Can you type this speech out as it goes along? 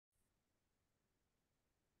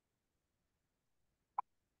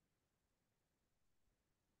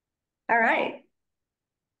All right.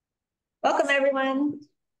 Welcome, everyone.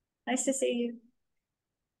 Nice to see you.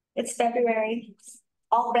 It's February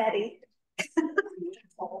already.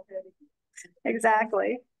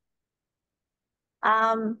 Exactly.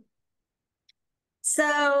 Um,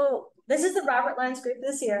 so this is the Robert Lunz group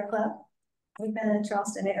of the Sierra Club. We've been in the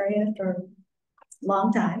Charleston area for a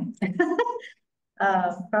long time,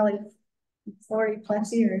 probably 40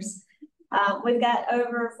 plus years. We've got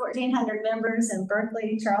over 1,400 members in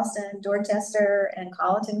Berkeley, Charleston, Dorchester, and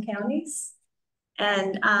Colleton counties.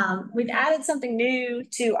 And we've added something new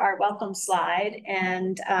to our welcome slide.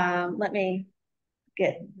 And let me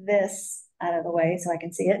get this out of the way so I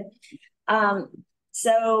can see it.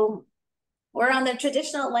 So we're on the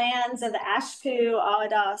traditional lands of the Ashpoo,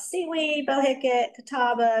 Awada, Siwi, Bohicket,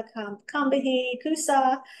 Catawba, Combahee,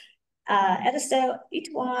 Coosaw, Edisto,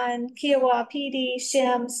 Ituan, Kiowa, Pedy,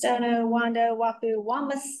 Shem, Stono, Wando, Wapu,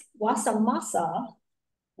 Wasamasa,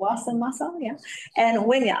 yeah, and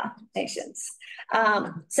Winya nations.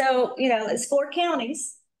 So, it's 4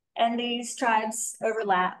 counties, and these tribes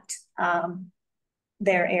overlapped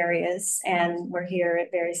their areas, and we're here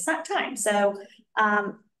at various times. So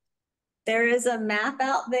there is a map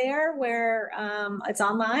out there where it's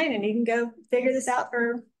online, and you can go figure this out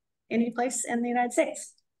for any place in the United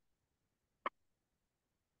States.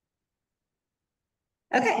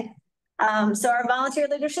 Okay. So our volunteer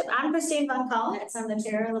leadership, I'm Christine Von Collins. I'm the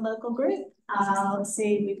chair of the local group. Let's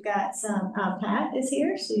see, we've got some, Pat is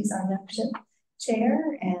here. She's our membership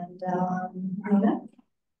chair, and Nina,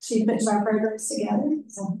 she puts our programs together.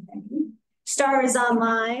 So thank you. Star is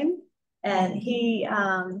online, and he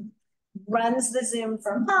runs the Zoom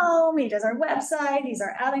from home. He does our website. He's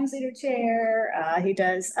our outings leader chair. He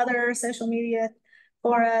does other social media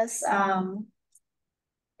for us.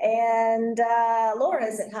 And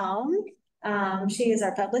Laura's at home. She is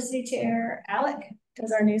our publicity chair. Alec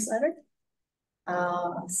does our newsletter.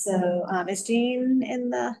 Is Jean in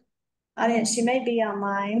the audience? She may be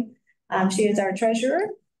online. She is our treasurer.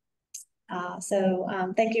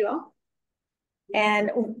 Thank you all. And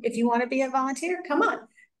if you want to be a volunteer, come on.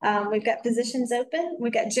 We've got positions open.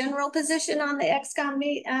 We've got general position on the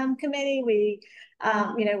XCOM committee. We're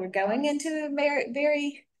going into a very,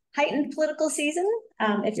 very heightened political season.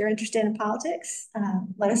 If you're interested in politics,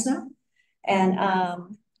 let us know. And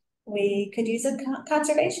we could use a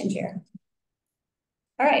conservation chair.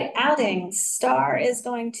 All right, outings. Star is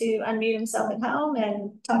going to unmute himself at home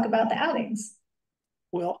and talk about the outings.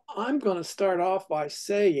 Well, I'm going to start off by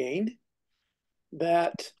saying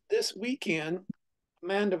that this weekend,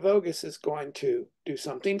 Amanda Vogus is going to do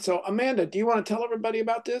something. So Amanda, do you want to tell everybody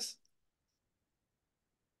about this?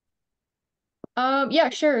 Yeah,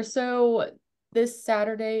 sure. So this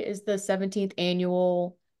Saturday is the 17th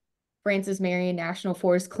annual Francis Marion National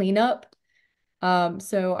Forest cleanup.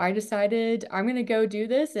 So I decided I'm gonna go do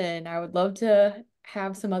this, and I would love to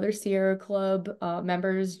have some other Sierra Club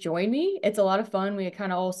members join me. It's a lot of fun. We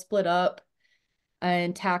kind of all split up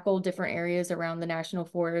and tackle different areas around the National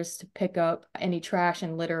Forest to pick up any trash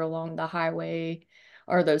and litter along the highway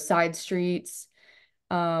or those side streets.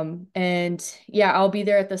 And yeah, I'll be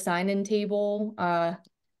there at the sign-in table.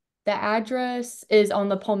 The address is on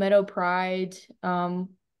the Palmetto Pride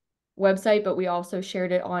website, but we also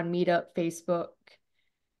shared it on Meetup, Facebook,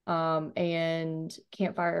 and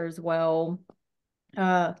Campfire as well.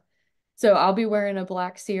 So I'll be wearing a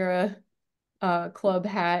Black Sierra Club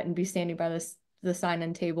hat and be standing by the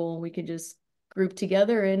sign-in table. We could just group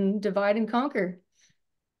together and divide and conquer.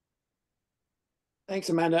 Thanks,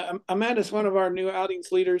 Amanda. Amanda's one of our new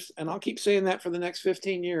outings leaders, and I'll keep saying that for the next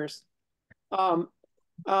 15 years.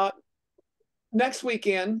 Next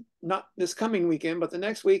weekend, not this coming weekend, but the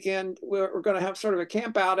next weekend, we're going to have sort of a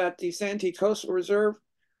camp out at the Santee Coastal Reserve,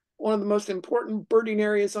 one of the most important birding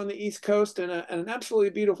areas on the East Coast, and an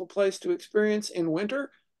absolutely beautiful place to experience in winter.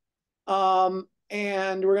 And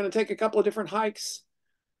we're going to take a couple of different hikes.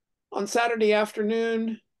 On Saturday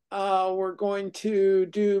afternoon, we're going to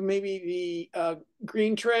do maybe the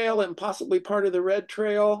Green Trail and possibly part of the Red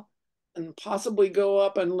Trail, and possibly go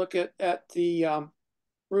up and look at the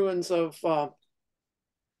ruins of El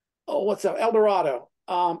Dorado.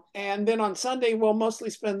 And then on Sunday, we'll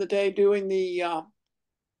mostly spend the day doing the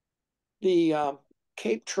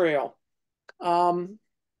Cape Trail.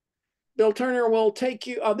 Bill Turner will take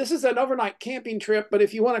you. This is an overnight camping trip, but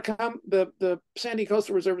if you want to come, the Sandy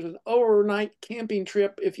Coastal Reserve is an overnight camping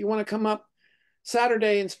trip. If you want to come up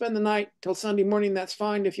Saturday and spend the night till Sunday morning, that's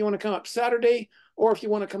fine. If you want to come up Saturday, or if you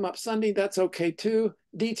want to come up Sunday, that's okay too.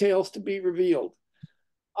 Details to be revealed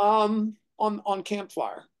on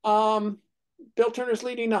Campfire. Bill Turner's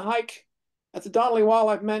leading a hike at the Donnelly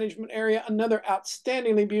Wildlife Management Area, another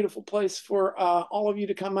outstandingly beautiful place for all of you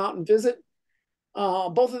to come out and visit.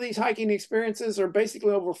 Both of these hiking experiences are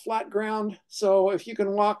basically over flat ground, so if you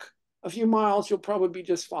can walk a few miles, you'll probably be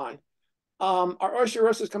just fine. Our oyster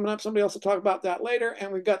roast is coming up. Somebody else will talk about that later,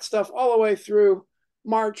 and we've got stuff all the way through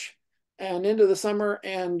March and into the summer,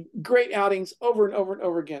 and great outings over and over and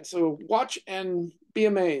over again. So watch and be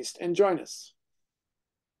amazed and join us.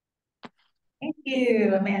 Thank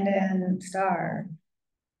you, Amanda and Star.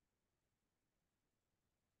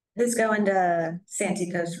 Who's going to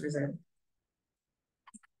Santee Coast Reserve?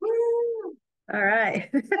 Woo! All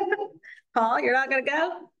right. Paul, you're not going to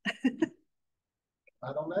go?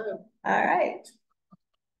 I don't know. All right.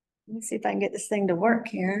 Let me see if I can get this thing to work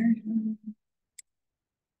here.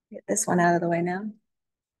 Get this one out of the way now.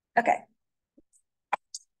 Okay.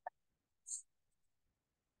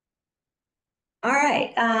 All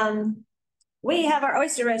right. We have our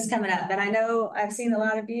oyster roast coming up, and I know I've seen a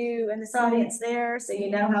lot of you in this audience there, so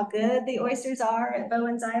you know how good the oysters are at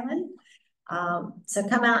Bowen's Island. So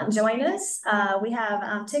come out and join us. We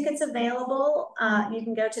have tickets available. You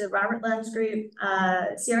can go to the Robert Lunz Group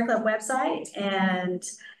Sierra Club website, and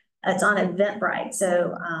it's on Eventbrite.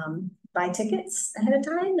 So buy tickets ahead of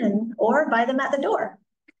time, or buy them at the door.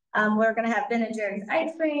 We're going to have Ben and Jerry's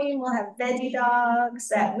ice cream. We'll have veggie dogs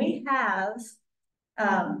that we have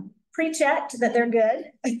pre-checked that they're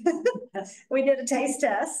good. We did a taste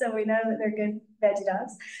test, so we know that they're good veggie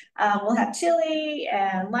dogs. We'll have chili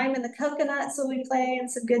and lime and the coconuts will be playing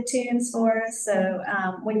some good tunes for us. So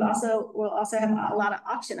we'll also have a lot of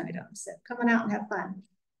auction items. So come on out and have fun.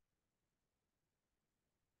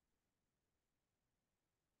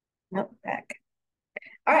 Nope, back.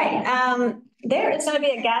 All right, there is going to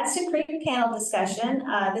be a Gadsden Creek panel discussion.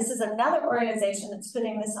 This is another organization that's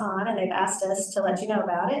putting this on, and they've asked us to let you know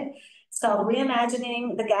about it. It's called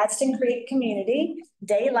Reimagining the Gadsden Creek Community,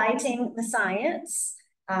 Daylighting the Science.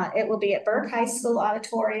 It will be at Burke High School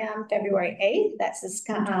Auditorium, February 8th. That's this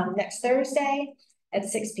next Thursday at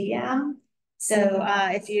 6 p.m. So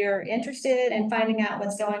if you're interested in finding out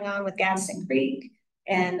what's going on with Gadsden Creek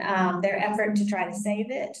and their effort to try to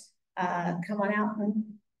save it, come on out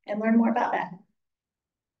and learn more about that.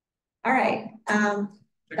 All right,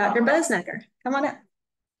 Dr. Bosnecker, come on up.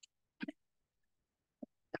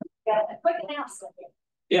 Got a quick announcement here.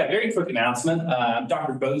 Yeah, very quick announcement. I'm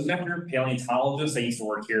Dr. Bosnecker, paleontologist. I used to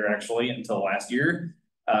work here actually until last year.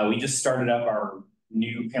 We just started up our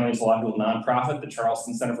new paleontological nonprofit, the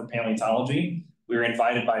Charleston Center for Paleontology. We were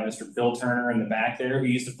invited by Mr. Bill Turner in the back there, who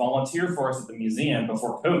used to volunteer for us at the museum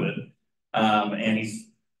before COVID. And he's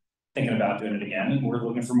thinking about doing it again, and we're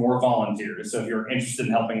looking for more volunteers. So if you're interested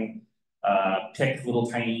in helping pick little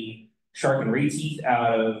tiny shark and ray teeth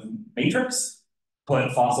out of matrix, put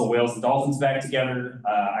fossil whales and dolphins back together,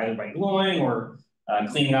 either by gluing or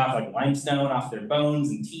cleaning off like limestone off their bones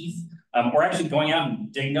and teeth, or actually going out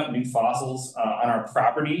and digging up new fossils on our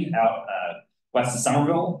property out west of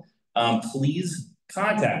Somerville, please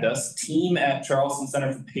contact us,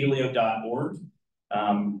 team@charlestoncenterforpaleo.org.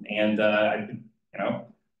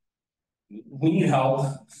 We need help.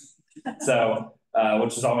 So,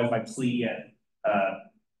 which is always my plea at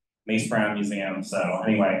Mace Brown Museum. So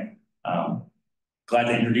anyway, glad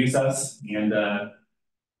to introduce us and let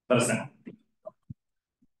us know.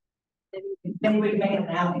 Maybe we can make it an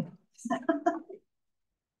outing.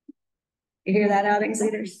 You hear that, outings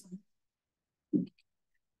leaders?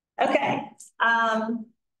 Okay.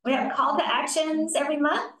 We have call to actions every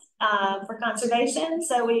month for conservation.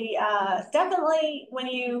 So we definitely, when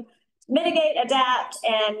you mitigate, adapt,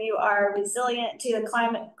 and you are resilient to the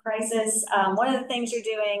climate crisis, one of the things you're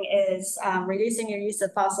doing is reducing your use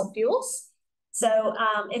of fossil fuels. So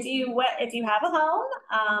if you have a home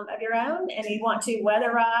of your own and you want to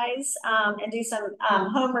weatherize and do some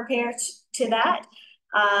home repairs to that,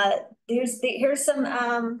 here's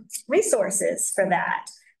some resources for that.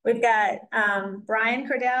 We've got Brian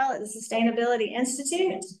Cordell at the Sustainability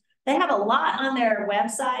Institute. They have a lot on their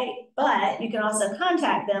website, but you can also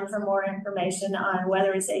contact them for more information on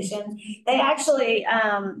weatherization. They actually,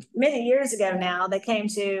 many years ago now, they came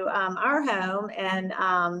to our home and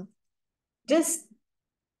just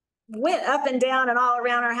went up and down and all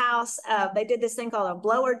around our house. They did this thing called a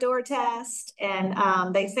blower door test,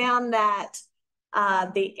 and they found that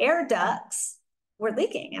the air ducts were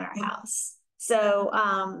leaking in our house. So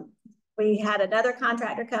we had another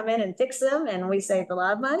contractor come in and fix them, and we saved a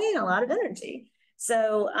lot of money and a lot of energy.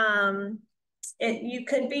 So you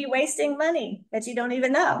could be wasting money that you don't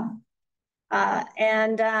even know.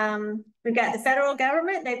 We've got the federal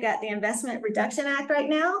government. They've got the Investment Reduction Act right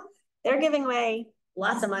now. They're giving away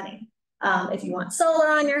lots of money If you want solar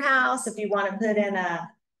on your house, if you want to put in a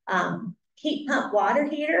heat pump water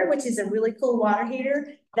heater, which is a really cool water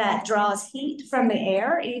heater that draws heat from the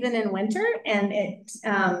air even in winter, and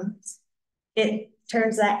it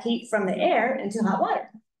turns that heat from the air into hot water.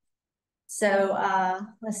 So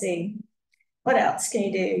let's see, what else can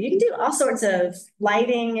you do? You can do all sorts of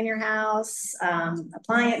lighting in your house,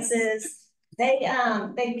 appliances. They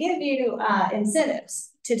give you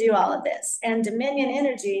incentives to do all of this, and Dominion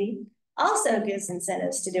Energy also gives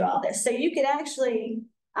incentives to do all this. So you could actually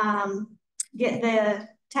get the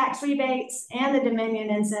tax rebates and the Dominion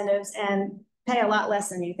incentives and pay a lot less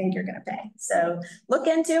than you think you're going to pay. So look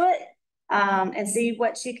into it and see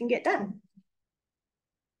what you can get done.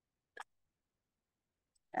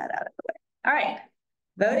 That out of the way. All right,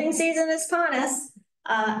 voting season is upon us.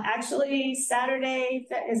 Actually, Saturday,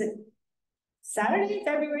 February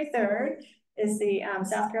 3rd is the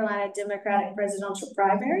South Carolina Democratic presidential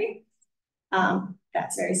primary.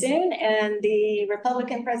 That's very soon. And the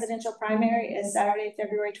Republican presidential primary is Saturday,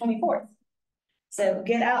 February 24th. So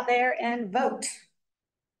get out there and vote.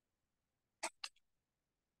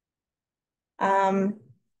 All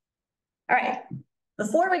right,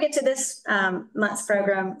 before we get to this month's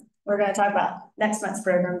program, we're going to talk about next month's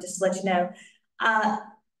program, just to let you know.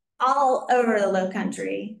 All over the low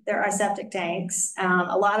country, there are septic tanks.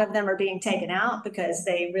 A lot of them are being taken out because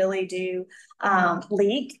they really do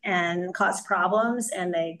leak and cause problems,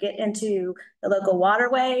 and they get into the local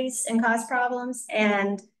waterways and cause problems.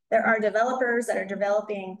 And there are developers that are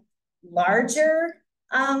developing larger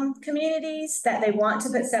communities that they want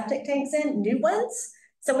to put septic tanks in, new ones.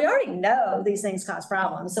 So we already know these things cause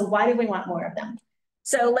problems. So why do we want more of them?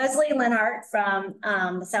 So Leslie Lenhart from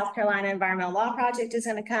the South Carolina Environmental Law Project is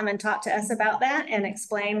going to come and talk to us about that and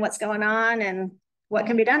explain what's going on and what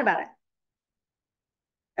can be done about it.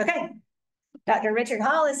 Okay, Dr. Richard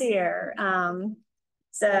Hall is here. He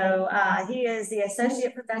is the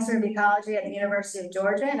Associate Professor of Ecology at the University of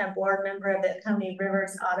Georgia and a board member of the Coney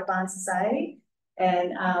Rivers Audubon Society.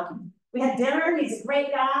 And we had dinner. He's a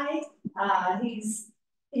great guy.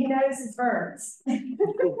 He knows his birds. He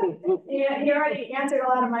already answered a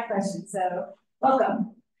lot of my questions, so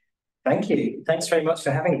welcome. Thank you. Thanks very much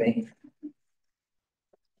for having me.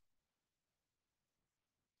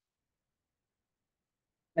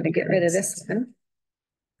 Let me get rid of this one.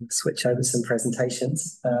 Switch over some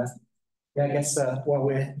presentations. I guess while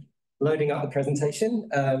we're loading up the presentation,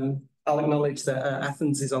 I'll acknowledge that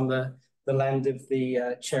Athens is on the land of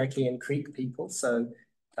the Cherokee and Creek people. So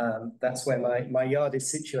that's where my yard is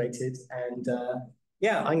situated. And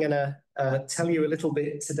I'm going to tell you a little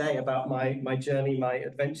bit today about my journey, my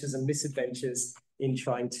adventures and misadventures in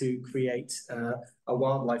trying to create a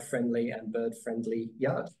wildlife-friendly and bird-friendly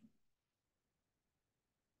yard.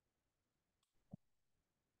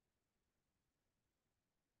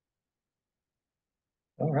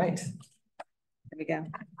 All right. There we go.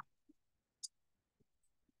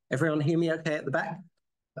 Everyone hear me okay at the back?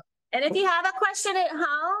 And if you have a question at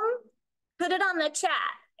home, put it on the chat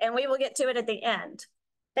and we will get to it at the end.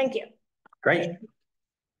 Thank you. Great.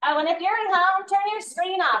 Oh, and if you're at home, turn your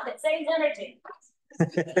screen off. It saves energy.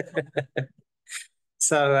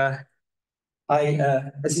 So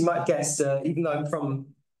as you might guess, even though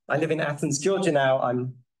I live in Athens, Georgia now,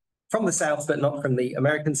 I'm from the South, but not from the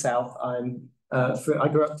American South. I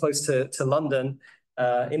grew up close to London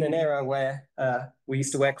in an era where we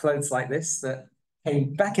used to wear clothes like this that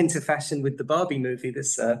came back into fashion with the Barbie movie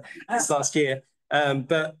this last year.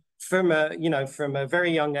 But from a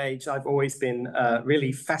very young age, I've always been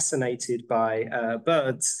really fascinated by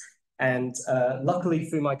birds. And luckily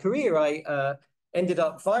through my career, I ended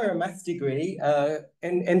up via a math degree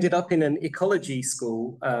and ended up in an ecology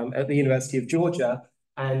school at the University of Georgia.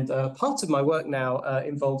 And part of my work now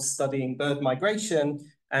involves studying bird migration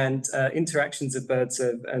and interactions of birds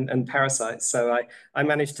and parasites. So I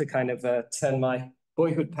managed to kind of turn my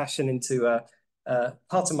boyhood passion into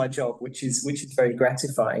part of my job, which is very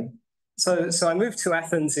gratifying. So I moved to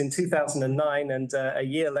Athens in 2009, and a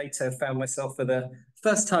year later found myself for the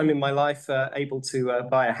first time in my life able to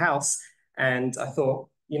buy a house. And I thought,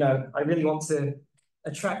 I really want to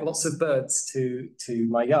attract lots of birds to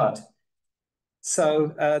my yard.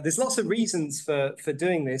 So there's lots of reasons for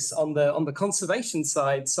doing this. On the conservation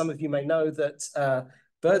side, some of you may know that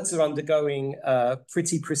birds are undergoing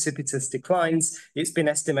pretty precipitous declines. It's been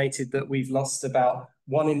estimated that we've lost about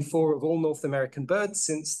 1 in 4 of all North American birds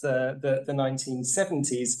since the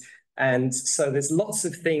 1970s. And so there's lots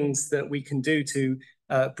of things that we can do to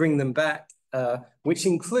bring them back, which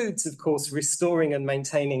includes, of course, restoring and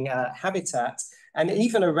maintaining habitat. And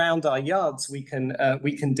even around our yards, we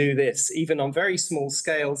can do this. Even on very small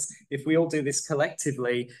scales, if we all do this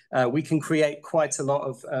collectively, we can create quite a lot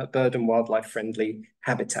of bird and wildlife friendly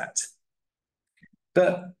habitat.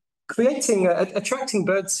 But attracting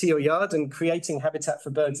birds to your yard and creating habitat for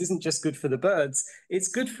birds isn't just good for the birds, it's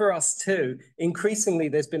good for us too. Increasingly,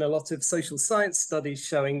 there's been a lot of social science studies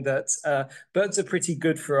showing that birds are pretty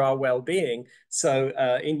good for our well-being. So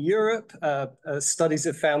in Europe, studies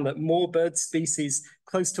have found that more bird species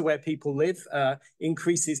close to where people live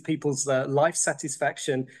increases people's life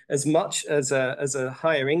satisfaction as much as a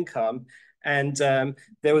higher income. And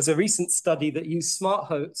there was a recent study that used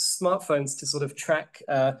smartphones to sort of track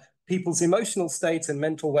people's emotional state and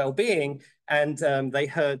mental well-being, and they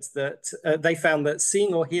found that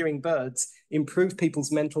seeing or hearing birds improved people's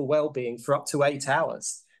mental well-being for up to 8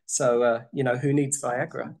 hours. So you know, who needs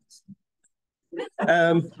Viagra?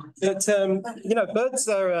 You know,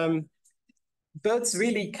 birds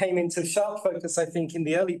really came into sharp focus, I think, in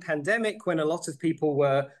the early pandemic, when a lot of people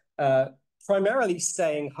were primarily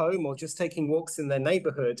staying home or just taking walks in their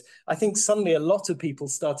neighborhood. I think suddenly a lot of people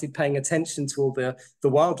started paying attention to all the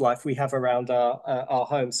wildlife we have around our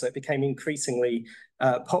homes. So it became increasingly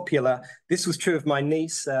popular. This was true of my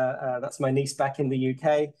niece. That's my niece back in the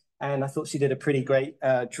UK. And I thought she did a pretty great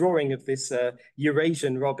drawing of this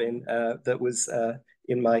Eurasian robin that was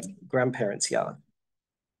in my grandparents' yard.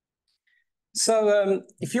 So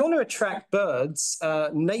if you want to attract birds,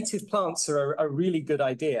 native plants are a really good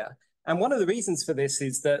idea. And one of the reasons for this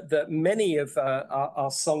is that many of our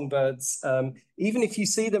songbirds, even if you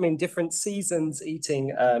see them in different seasons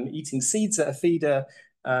eating seeds at a feeder,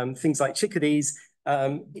 things like chickadees,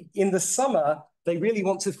 in the summer, they really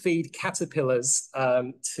want to feed caterpillars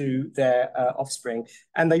to their offspring.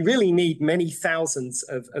 And they really need many thousands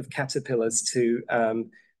of caterpillars to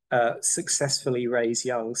successfully raise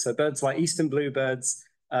young. So birds like eastern bluebirds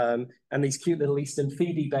and these cute little eastern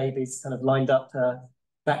phoebe babies kind of lined up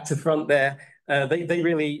back to front there, they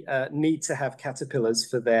really need to have caterpillars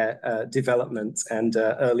for their development and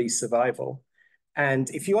early survival. And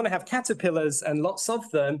if you want to have caterpillars and lots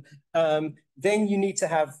of them, then you need to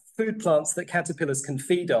have food plants that caterpillars can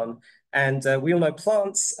feed on. And we all know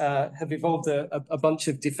plants have evolved a bunch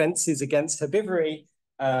of defenses against herbivory,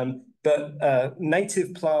 but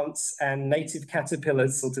native plants and native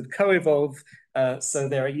caterpillars sort of co-evolve. So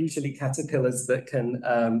there are usually caterpillars that can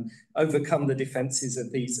overcome the defenses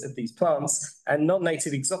of these plants. And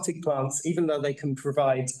non-native exotic plants, even though they can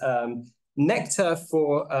provide nectar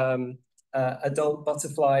for adult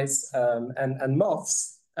butterflies and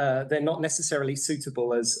moths, they're not necessarily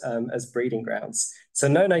suitable as breeding grounds. So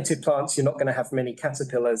no native plants, you're not going to have many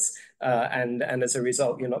caterpillars, and as a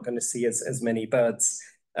result, you're not going to see as many birds.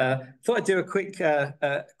 Thought I'd do a quick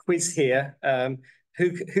quiz here.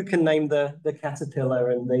 Who can name the caterpillar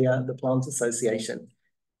and the plant association?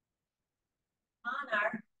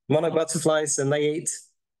 Monarch. Monarch butterflies, and they eat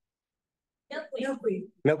Milkweed.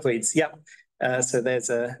 milkweeds. Yeah. So there's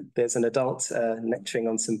an adult nectaring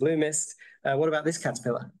on some blue mist. What about this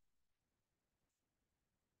caterpillar?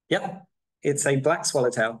 Yep, it's a black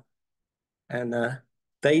swallowtail, and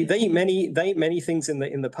they eat many things in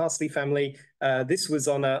the parsley family. This was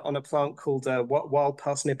on a plant called wild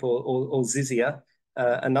parsnip or zizia,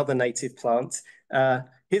 another native plant.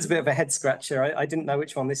 Here's a bit of a head scratcher. I didn't know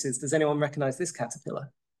which one this is. Does anyone recognize this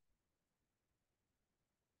caterpillar?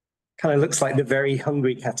 Kind of looks like the very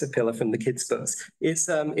hungry caterpillar from the kids' books. It's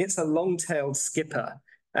a long-tailed skipper,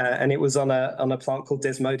 and it was on a plant called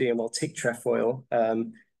Desmodium or tick trefoil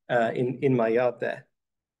in my yard there.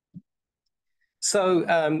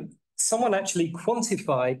 So someone actually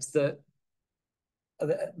quantified that.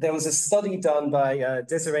 There was a study done by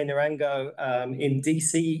Desiree Narango in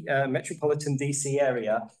DC, metropolitan DC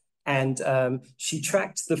area, and she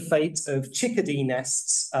tracked the fate of chickadee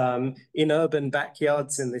nests in urban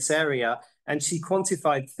backyards in this area, and she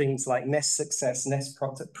quantified things like nest success, nest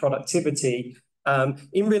productivity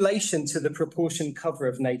in relation to the proportion cover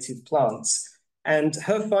of native plants. And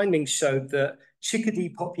her findings showed that chickadee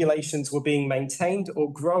populations were being maintained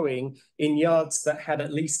or growing in yards that had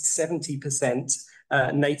at least 70%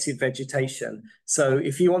 native vegetation. So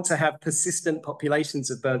if you want to have persistent populations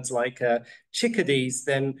of birds like chickadees,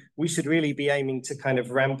 then we should really be aiming to kind of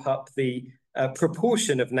ramp up the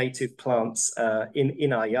proportion of native plants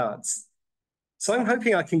in our yards. So I'm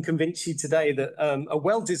hoping I can convince you today that a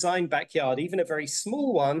well-designed backyard, even a very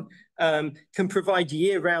small one, can provide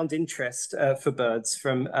year-round interest for birds,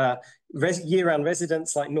 from year-round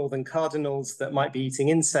residents like northern cardinals that might be eating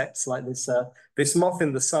insects like this moth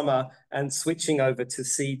in the summer and switching over to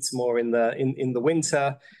seeds more in the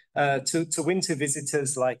winter, to winter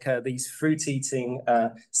visitors like these fruit-eating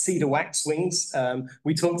cedar waxwings.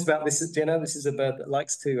 We talked about this at dinner. This is a bird that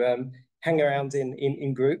likes to hang around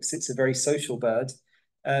in groups. It's a very social bird.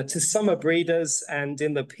 To summer breeders, and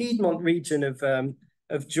in the Piedmont region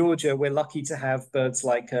of Georgia, we're lucky to have birds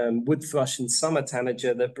like wood thrush and summer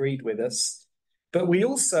tanager that breed with us. But we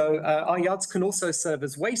also, our yards can also serve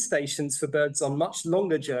as way stations for birds on much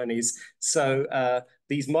longer journeys. So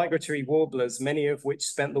these migratory warblers, many of which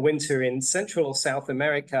spent the winter in Central or South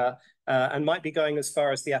America, and might be going as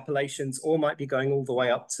far as the Appalachians, or might be going all the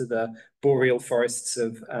way up to the boreal forests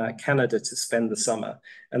of Canada to spend the summer.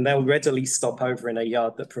 And they'll readily stop over in a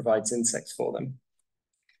yard that provides insects for them.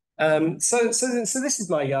 So this is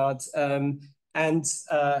my yard.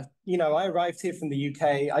 You know, I arrived here from the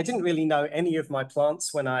UK. I didn't really know any of my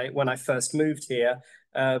plants when I first moved here.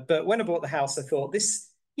 But when I bought the house, I thought this,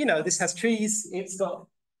 you know, this has trees, it's got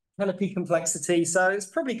canopy complexity, so it's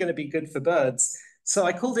probably going to be good for birds. So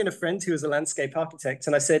I called in a friend who was a landscape architect,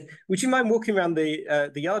 and I said, would you mind walking around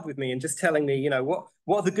the yard with me and just telling me, you know,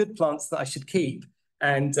 what are the good plants that I should keep?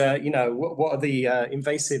 And, you know, what are the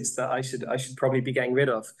invasives that I should probably be getting rid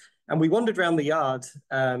of? And we wandered around the yard,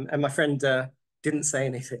 and my friend didn't say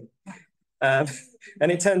anything.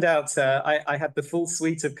 And it turned out I had the full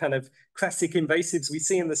suite of kind of classic invasives we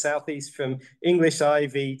see in the Southeast, from English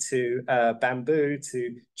ivy to bamboo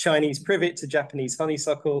to Chinese privet to Japanese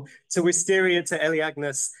honeysuckle to wisteria to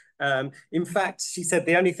Elaeagnus. In fact, she said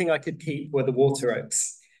the only thing I could keep were the water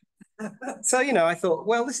oaks. So, you know, I thought,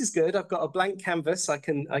 well, this is good. I've got a blank canvas. I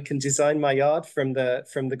can design my yard from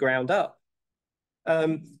the ground up.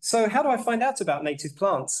 So how do I find out about native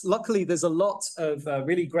plants? Luckily, there's a lot of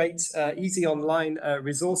really great, easy online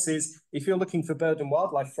resources. If you're looking for bird and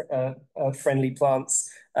wildlife friendly plants,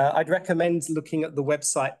 I'd recommend looking at the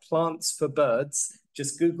website Plants for Birds.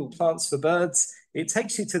 Just Google Plants for Birds. It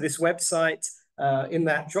takes you to this website. In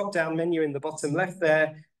that drop-down menu in the bottom left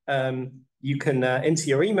there, you can enter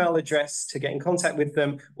your email address to get in contact with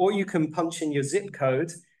them, or you can punch in your zip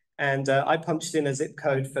code. And I punched in a zip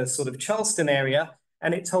code for sort of Charleston area,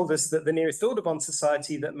 and it told us that the nearest Audubon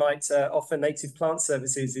society that might offer native plant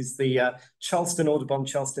services is the Charleston Audubon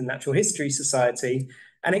Charleston Natural History Society.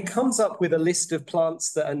 And it comes up with a list of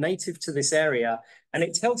plants that are native to this area. And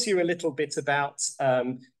it tells you a little bit about,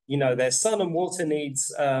 you know, their sun and water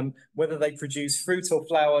needs, whether they produce fruit or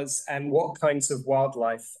flowers, and what kinds of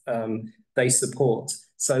wildlife they support.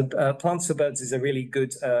 So Plants for Birds is a really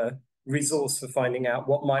good resource for finding out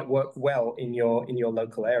what might work well in your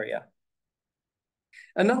local area.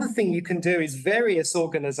 Another thing you can do is various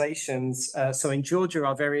organizations. So in Georgia,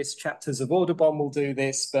 our various chapters of Audubon will do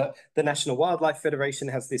this, but the National Wildlife Federation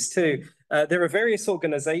has this too. There are various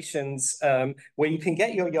organizations where you can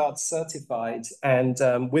get your yard certified. And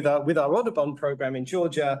with our Audubon program in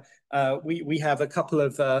Georgia, we have a couple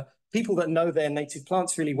of people that know their native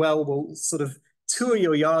plants really well, will sort of tour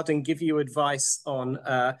your yard and give you advice on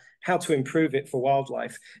how to improve it for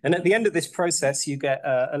wildlife. And at the end of this process, you get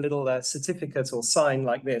a little certificate or sign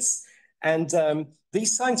like this. And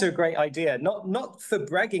these signs are a great idea, not for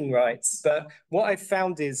bragging rights, but what I've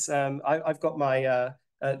found is I've got my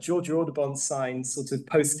Georgia Audubon sign sort of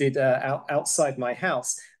posted outside my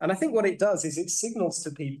house. And I think what it does is it signals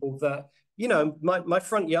to people that, you know, my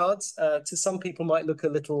front yard to some people might look a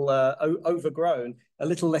little overgrown, a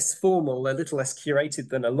little less formal, a little less curated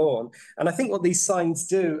than a lawn. And I think what these signs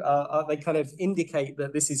do, they kind of indicate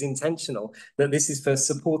that this is intentional, that this is for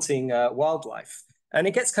supporting wildlife. And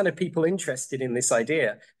it gets kind of people interested in this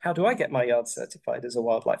idea. How do I get my yard certified as a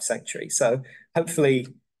wildlife sanctuary? So hopefully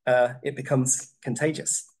it becomes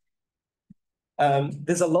contagious.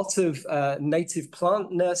 There's a lot of native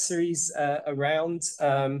plant nurseries around.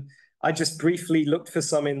 I just briefly looked for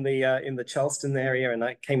some in the Charleston area, and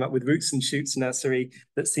I came up with Roots and Shoots Nursery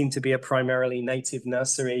that seemed to be a primarily native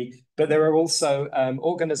nursery. But there are also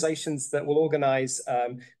organizations that will organize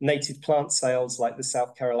native plant sales, like the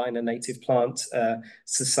South Carolina Native Plant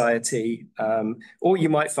Society. Or you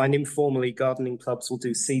might find informally gardening clubs will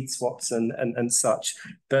do seed swaps and such.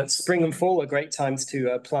 But spring and fall are great times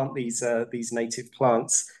to plant these native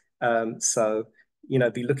plants. So, you know,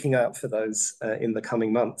 be looking out for those in the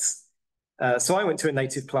coming months. So I went to a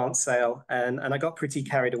native plant sale and I got pretty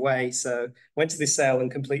carried away. So went to this sale and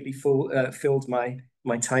completely filled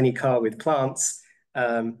my tiny car with plants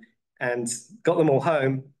and got them all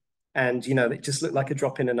home. And, you know, it just looked like a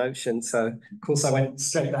drop in an ocean. So, of course, I went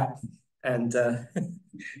straight back and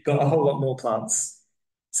got a whole lot more plants.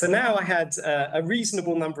 So now I had a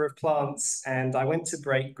reasonable number of plants, and I went to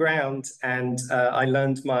break ground, and I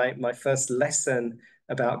learned my first lesson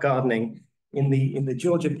about gardening. in the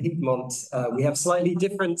Georgia Piedmont, we have slightly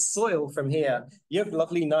different soil from here. You have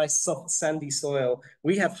lovely, nice, soft, sandy soil.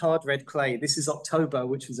 We have hard red clay. This is October,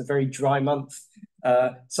 which was a very dry month.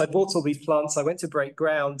 So I bought all these plants. I went to break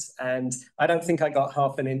ground, and I don't think I got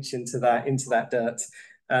half an inch into that dirt.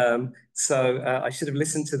 So I should have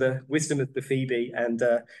listened to the wisdom of the Phoebe, and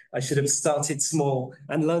I should have started small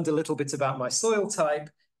and learned a little bit about my soil type.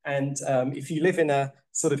 And if you live in a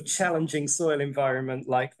sort of challenging soil environment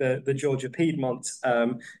like the Georgia Piedmont,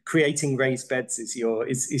 creating raised beds is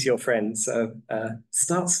your friend. So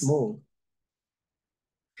start small.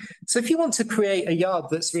 So if you want to create a yard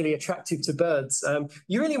that's really attractive to birds,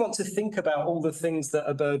 you really want to think about all the things that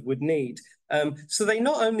a bird would need. So they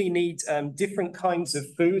not only need different kinds of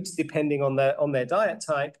food depending on their diet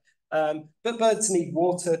type, but birds need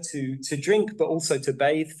water to drink, but also to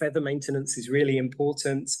bathe. Feather maintenance is really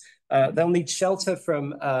important. They'll need shelter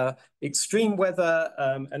from extreme weather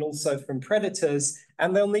and also from predators,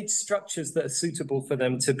 and they'll need structures that are suitable for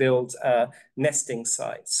them to build nesting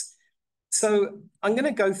sites. So I'm going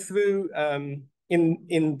to go through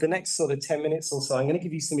in the next sort of 10 minutes or so. I'm going to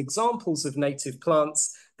give you some examples of native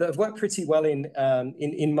plants that have worked pretty well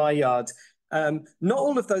in my yard. Not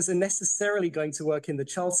all of those are necessarily going to work in the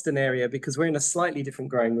Charleston area because we're in a slightly different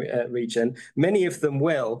growing region. Many of them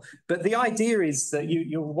will, but the idea is that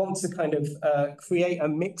you'll want to kind of create a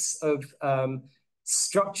mix of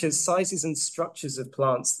structures, sizes and structures of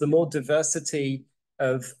plants. The more diversity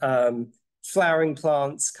of flowering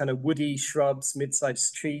plants, kind of woody shrubs,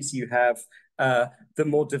 mid-sized trees you have, the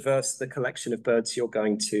more diverse the collection of birds you're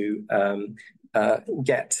going to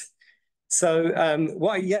get. So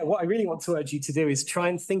what I really want to urge you to do is try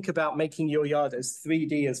and think about making your yard as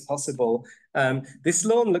 3D as possible. This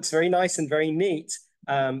lawn looks very nice and very neat,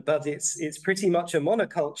 but it's pretty much a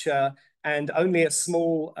monoculture, and only a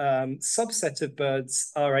small subset of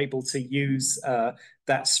birds are able to use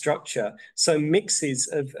that structure. So mixes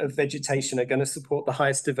of vegetation are going to support the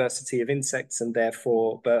highest diversity of insects and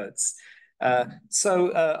therefore birds.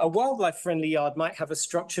 So a wildlife-friendly yard might have a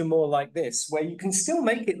structure more like this, where you can still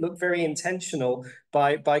make it look very intentional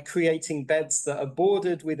by creating beds that are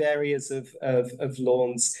bordered with areas of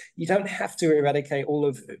lawns. You don't have to eradicate all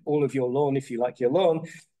of your lawn if you like your lawn,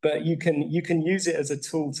 but you can use it as a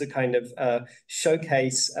tool to kind of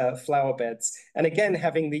showcase flower beds. And again,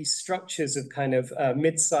 having these structures of kind of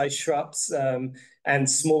mid-sized shrubs and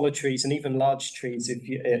smaller trees and even large trees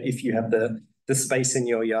if you have the space in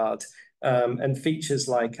your yard. And features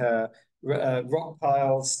like rock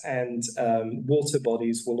piles and water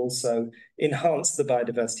bodies will also enhance the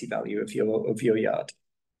biodiversity value of your yard.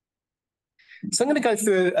 So I'm going to go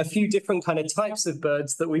through a few different kind of types of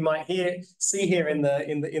birds that we might see here in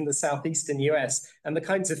the southeastern US and the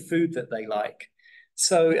kinds of food that they like.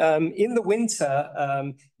 So in the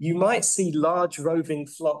winter, you might see large roving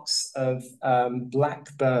flocks of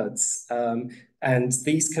black birds. And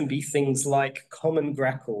these can be things like common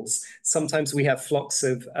grackles. Sometimes we have flocks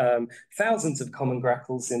of thousands of common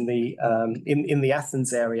grackles in the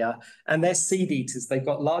Athens area, and they're seed eaters. They've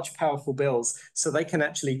got large, powerful bills, so they can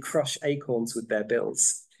actually crush acorns with their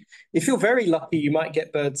bills. If you're very lucky, you might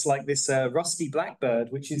get birds like this rusty blackbird,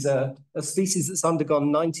 which is a species that's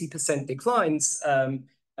undergone 90% declines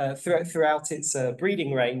throughout its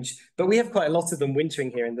breeding range, but we have quite a lot of them wintering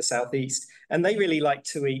here in the southeast, and they really like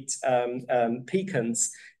to eat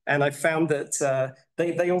pecans. And I found that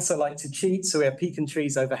they also like to cheat, so we have pecan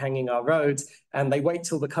trees overhanging our road, and they wait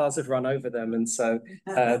till the cars have run over them, and so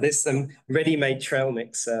there's some ready-made trail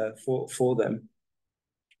mix for them.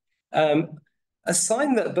 A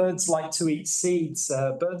sign that birds like to eat seeds,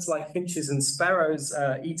 birds like finches and sparrows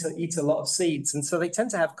eat a lot of seeds, and so they tend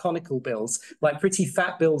to have conical bills, like pretty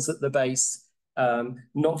fat bills at the base,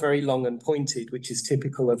 not very long and pointed, which is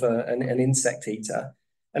typical of an insect eater.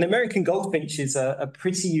 And American goldfinches are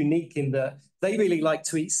pretty unique in that they really like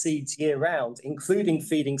to eat seeds year round, including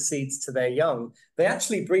feeding seeds to their young. They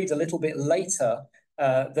actually breed a little bit later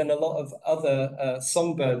than a lot of other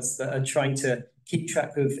songbirds that are trying to keep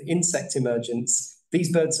track of insect emergence.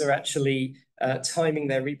 These birds are actually timing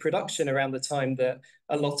their reproduction around the time that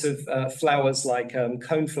a lot of flowers like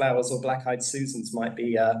coneflowers or black-eyed Susans might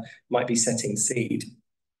be setting seed.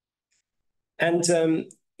 And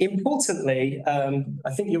importantly,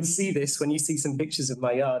 I think you'll see this when you see some pictures of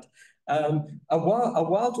my yard. A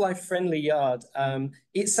wildlife-friendly yard,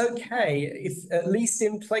 it's okay if, at least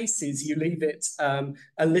in places, you leave it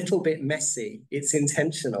a little bit messy. It's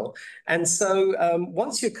intentional. And so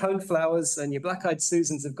once your coneflowers and your black-eyed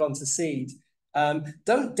Susans have gone to seed,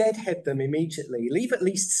 don't deadhead them immediately. Leave at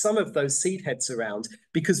least some of those seed heads around,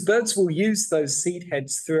 because birds will use those seed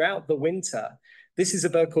heads throughout the winter. This is a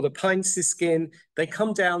bird called a pine siskin. They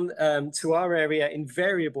come down to our area in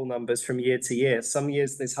variable numbers from year to year. Some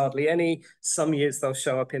years there's hardly any, some years they'll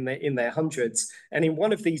show up in their hundreds. And in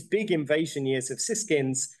one of these big invasion years of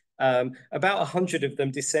siskins, about 100 of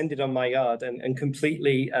them descended on my yard and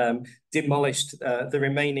completely demolished the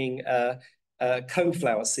remaining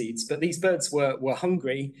coneflower seeds. But these birds were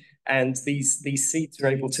hungry, and these seeds were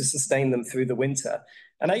able to sustain them through the winter.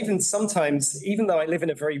 And I even sometimes, even though I live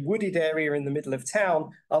in a very wooded area in the middle of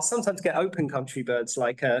town, I'll sometimes get open country birds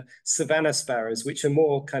like savanna sparrows, which are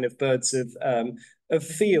more kind of birds of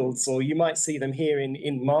fields, or you might see them here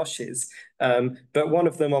in marshes. But one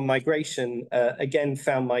of them on migration, again,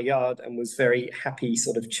 found my yard and was very happy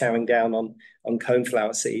sort of chowing down on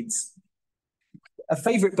coneflower seeds. A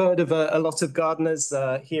favorite bird of a lot of gardeners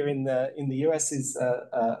here in the US is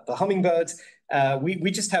the hummingbird.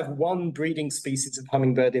 We just have one breeding species of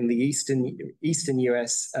hummingbird in the eastern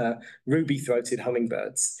US, ruby-throated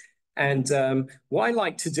hummingbirds. And what I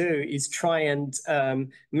like to do is try and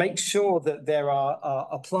make sure that there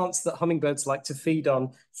are plants that hummingbirds like to feed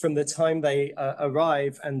on from the time they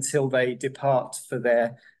arrive until they depart for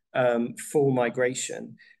their full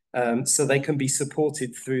migration. So they can be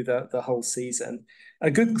supported through the whole season. A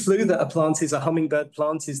good clue that a plant is a hummingbird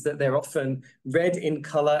plant is that they're often red in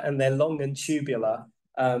color and they're long and tubular.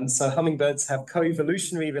 So hummingbirds have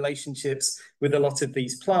co-evolutionary relationships with a lot of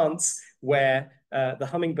these plants, where the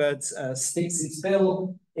hummingbird sticks its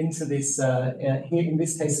bill into this, here in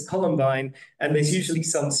this case, a columbine, and there's usually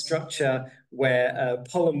some structure where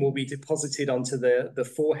pollen will be deposited onto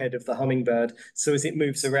the forehead of the hummingbird. So as it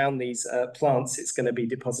moves around these plants, it's going to be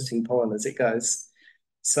depositing pollen as it goes.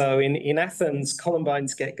 So in Athens,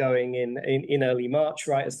 columbines get going in early March,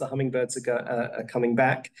 right as the hummingbirds are coming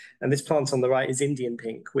back. And this plant on the right is Indian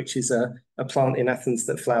pink, which is a plant in Athens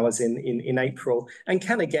that flowers in April and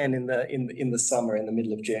can again in the summer, in the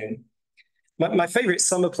middle of June. My favorite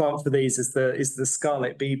summer plant for these is the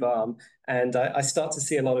scarlet bee balm, and I start to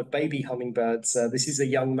see a lot of baby hummingbirds. This is a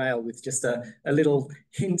young male with just a little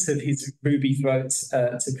hint of his ruby throat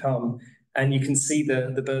to come. And you can see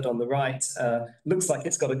the bird on the right looks like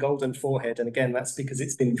it's got a golden forehead, and again that's because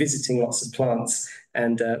it's been visiting lots of plants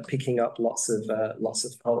and picking up lots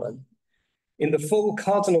of pollen. In the fall,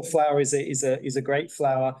 cardinal flower is a great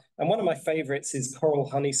flower, and one of my favorites is coral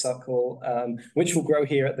honeysuckle, which will grow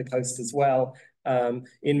here at the coast as well.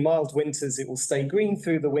 In mild winters, it will stay green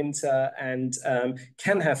through the winter and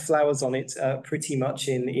can have flowers on it pretty much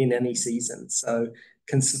in any season. So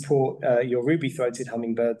can support your ruby-throated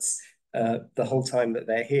hummingbirds the whole time that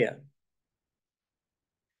they're here.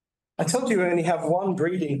 I told you we only have one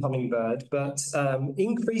breeding hummingbird, but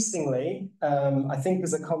increasingly, I think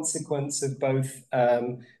as a consequence of both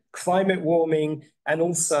climate warming and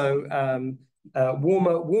also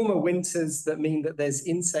warmer winters that mean that there's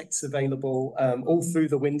insects available all through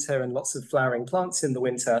the winter and lots of flowering plants in the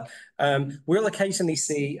winter, we'll occasionally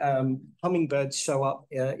see hummingbirds show up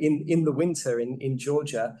in the winter in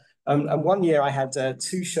Georgia. And one year I had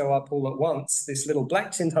two show up all at once, this little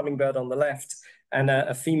black-chinned hummingbird on the left and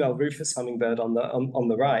a female rufous hummingbird on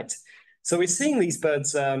the right. So we're seeing these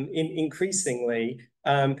birds increasingly.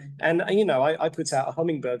 And you know, I put out a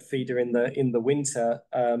hummingbird feeder in the winter,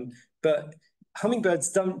 but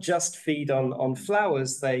hummingbirds don't just feed on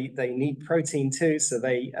flowers. They need protein too, so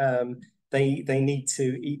they need to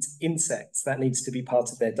eat insects. That needs to be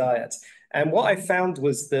part of their diet. And what I found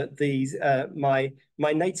was that these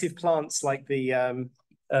my native plants, like the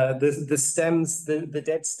stems, the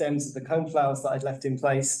dead stems of the coneflowers that I'd left in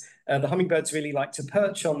place, the hummingbirds really like to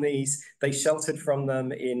perch on these. They sheltered from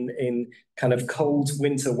them in kind of cold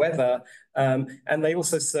winter weather, and they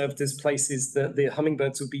also served as places that the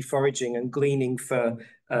hummingbirds would be foraging and gleaning for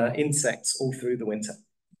insects all through the winter.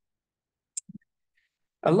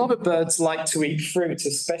 A lot of birds like to eat fruit,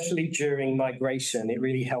 especially during migration. It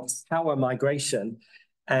really helps power migration.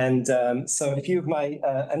 And so a few of my,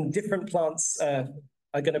 and different plants are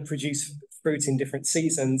going to produce fruit in different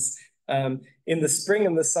seasons. In the spring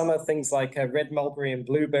and the summer, things like red mulberry and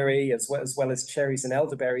blueberry, as well as cherries and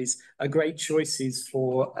elderberries, are great choices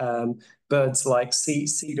for birds like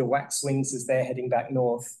cedar waxwings as they're heading back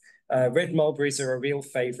north. Red mulberries are a real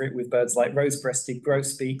favorite with birds like rose-breasted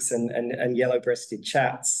grosbeaks and yellow-breasted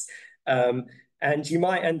chats. And you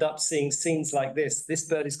might end up seeing scenes like this. This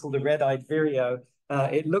bird is called a red-eyed vireo.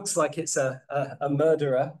 It looks like it's a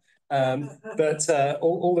murderer, but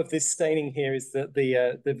all of this staining here is that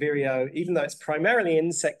the vireo, even though it's primarily an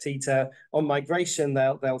insect eater, on migration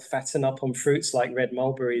they'll fatten up on fruits like red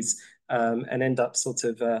mulberries and end up sort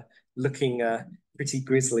of looking pretty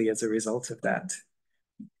grisly as a result of that.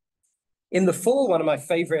 In the fall, one of my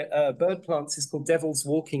favorite bird plants is called Devil's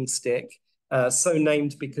Walking Stick, so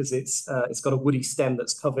named because it's got a woody stem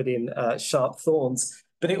that's covered in sharp thorns.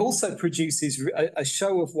 But it also produces a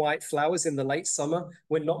show of white flowers in the late summer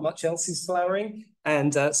when not much else is flowering.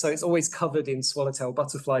 And so it's always covered in swallowtail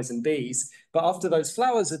butterflies and bees. But after those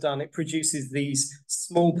flowers are done, it produces these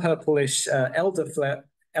small purplish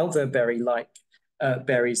elderberry-like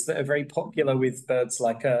berries that are very popular with birds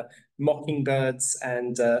like mockingbirds.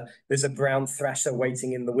 And there's a brown thrasher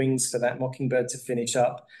waiting in the wings for that mockingbird to finish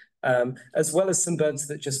up. As well as some birds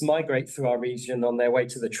that just migrate through our region on their way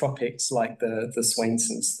to the tropics, like the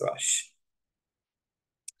Swainson's thrush.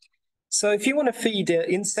 So if you want to feed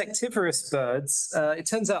insectivorous birds, it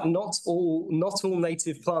turns out not all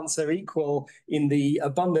native plants are equal in the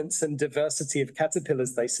abundance and diversity of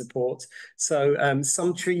caterpillars they support. So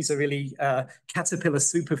some trees are really caterpillar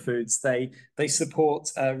superfoods. They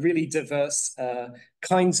support really diverse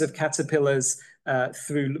kinds of caterpillars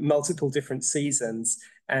through multiple different seasons.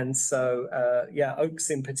 And so, yeah, oaks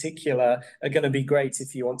in particular are going to be great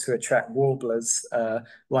if you want to attract warblers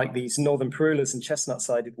like these northern parulas and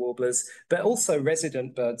chestnut-sided warblers, but also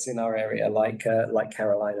resident birds in our area like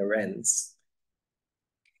Carolina wrens.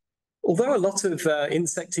 Although a lot of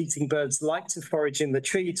insect-eating birds like to forage in the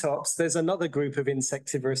treetops, there's another group of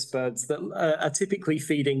insectivorous birds that are typically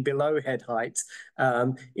feeding below head height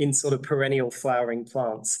in sort of perennial flowering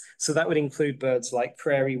plants. So that would include birds like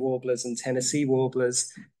prairie warblers and Tennessee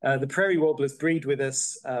warblers. The prairie warblers breed with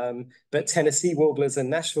us, but Tennessee warblers and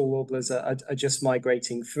Nashville warblers are just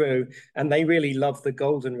migrating through, and they really love the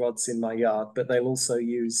goldenrods in my yard, but they'll also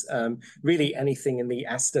use really anything in the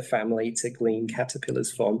aster family to glean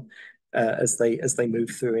caterpillars from. As they move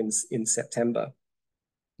through in September.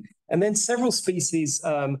 And then several species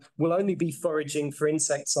will only be foraging for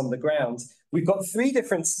insects on the ground. We've got 3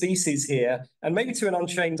 different species here, and maybe to an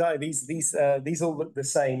untrained eye, these all look the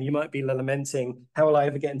same. You might be lamenting, how will I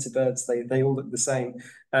ever get into birds? They all look the same.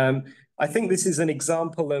 I think this is an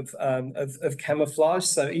example of camouflage.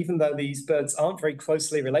 So even though these birds aren't very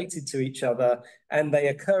closely related to each other, and they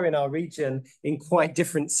occur in our region in quite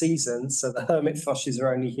different seasons. So the hermit thrushes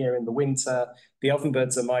are only here in the winter. The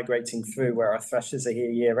ovenbirds are migrating through where our thrushes are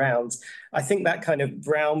here year round. I think that kind of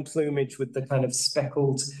brown plumage with the kind of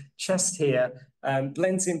speckled chest here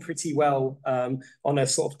blends in pretty well on a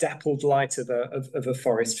sort of dappled light of a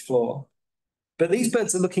forest floor. But these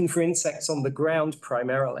birds are looking for insects on the ground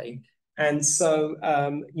primarily. And so,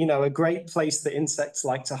 you know, a great place that insects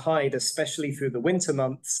like to hide, especially through the winter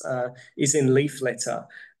months, is in leaf litter.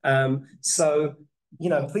 So, you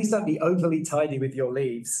know, please don't be overly tidy with your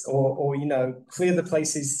leaves or, you know, clear the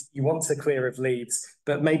places you want to clear of leaves,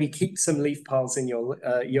 but maybe keep some leaf piles in your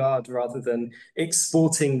yard rather than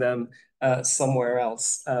exporting them somewhere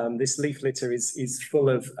else. This leaf litter is full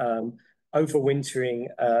of overwintering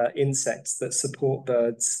insects that support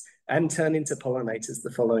birds and turn into pollinators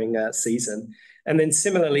the following season. And then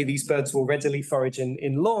similarly, these birds will readily forage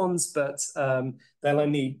in lawns, but they'll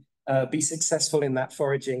only be successful in that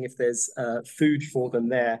foraging if there's food for them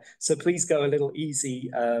there. So please go a little easy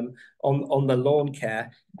on the lawn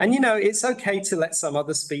care. And, you know, it's okay to let some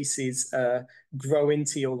other species grow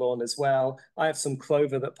into your lawn as well. I have some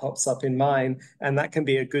clover that pops up in mine, and that can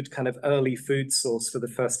be a good kind of early food source for the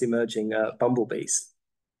first emerging bumblebees.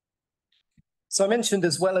 So I mentioned,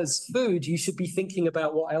 as well as food, you should be thinking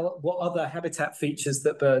about what other habitat features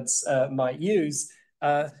that birds might use.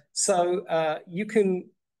 So you can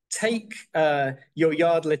take your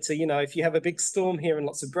yard litter, you know, if you have a big storm here and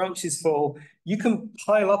lots of branches fall, you can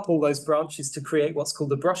pile up all those branches to create what's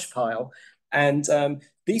called a brush pile. And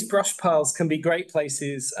these brush piles can be great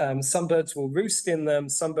places. Some birds will roost in them.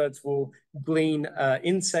 Some birds will glean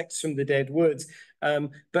insects from the dead wood.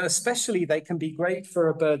 But especially they can be great for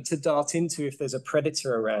a bird to dart into if there's a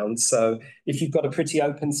predator around. So if you've got a pretty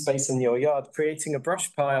open space in your yard, creating a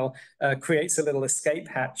brush pile creates a little escape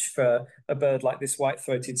hatch for a bird like this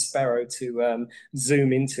white-throated sparrow to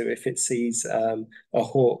zoom into if it sees a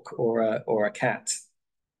hawk or a cat.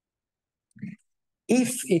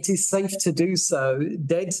 If it is safe to do so,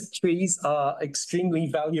 dead trees are extremely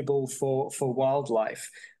valuable for wildlife.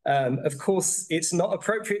 Of course, it's not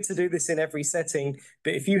appropriate to do this in every setting,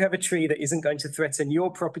 but if you have a tree that isn't going to threaten your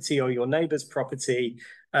property or your neighbor's property,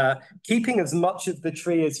 keeping as much of the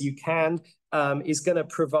tree as you can is going to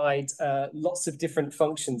provide lots of different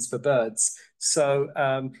functions for birds. So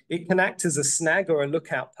it can act as a snag or a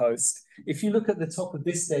lookout post. If you look at the top of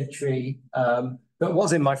this dead tree that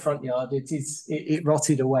was in my front yard, it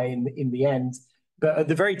rotted away in the end. But at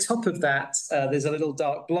the very top of that, there's a little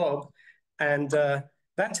dark blob, and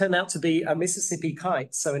that turned out to be a Mississippi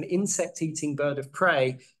kite, so an insect-eating bird of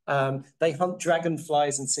prey. They hunt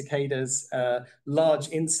dragonflies and cicadas, large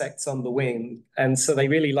insects on the wing, and so they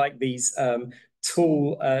really like these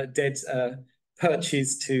tall, dead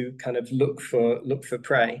perches to kind of look for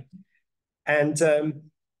prey. And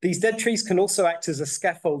these dead trees can also act as a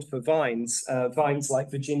scaffold for vines, vines like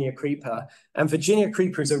Virginia creeper. And Virginia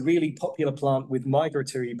creeper is a really popular plant with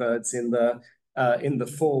migratory birds in the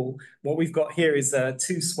fall. What we've got here is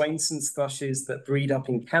 2 Swainson's thrushes that breed up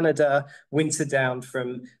in Canada, winter down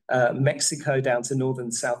from Mexico down to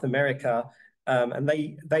northern South America. And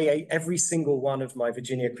they ate every single one of my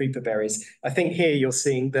Virginia creeper berries. I think here you're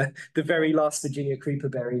seeing the very last Virginia creeper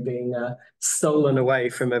berry being stolen away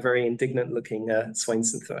from a very indignant looking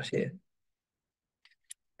Swainson thrush here.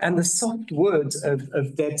 And the soft wood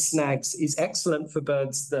of dead snags is excellent for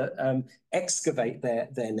birds that excavate their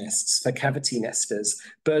nests, for cavity nesters.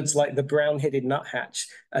 Birds like the brown-headed nuthatch,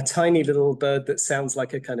 a tiny little bird that sounds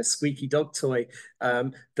like a kind of squeaky dog toy,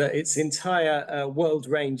 that its entire world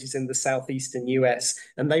range is in the southeastern US,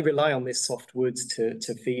 and they rely on this soft wood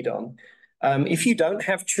to feed on. If you don't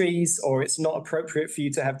have trees, or it's not appropriate for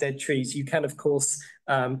you to have dead trees, you can, of course,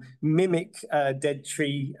 mimic dead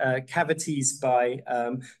tree cavities by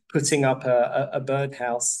putting up a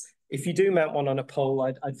birdhouse. If you do mount one on a pole,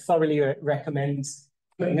 I'd thoroughly recommend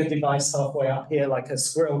putting a device halfway up here, like a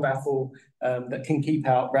squirrel baffle that can keep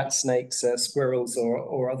out rat snakes, squirrels,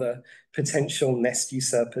 or other potential nest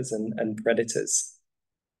usurpers and predators.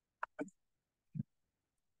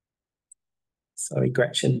 Sorry,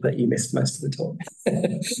 Gretchen, that you missed most of the talk.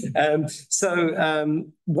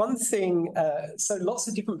 One thing, so lots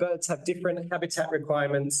of different birds have different habitat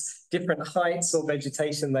requirements, different heights or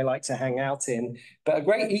vegetation they like to hang out in. But a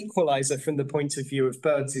great equalizer from the point of view of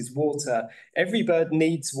birds is water. Every bird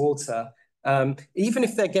needs water. Even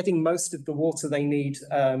if they're getting most of the water they need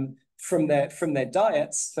from their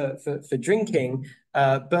diets for drinking,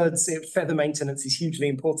 feather maintenance is hugely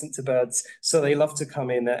important to birds, so they love to come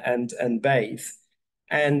in and bathe.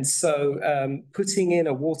 And so putting in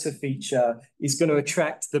a water feature is going to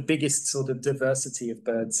attract the biggest sort of diversity of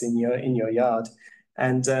birds in your yard.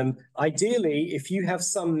 And ideally, if you have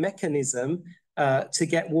some mechanism to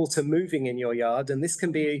get water moving in your yard, and this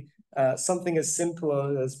can be something as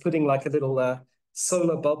simple as putting like a little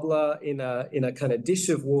solar bubbler in a kind of dish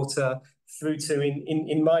of water, through to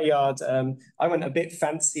in my yard, I went a bit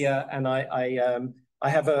fancier, and I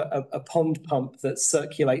have a pond pump that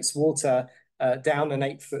circulates water down an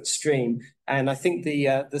 8-foot stream, and I think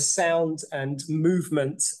the sound and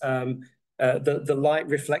movement, the light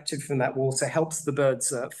reflected from that water helps the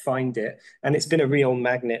birds find it, and it's been a real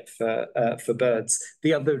magnet for birds.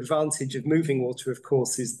 The other advantage of moving water, of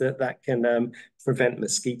course, is that can prevent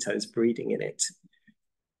mosquitoes breeding in it.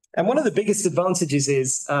 And one of the biggest advantages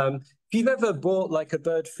is if you've ever bought like a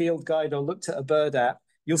bird field guide or looked at a bird app,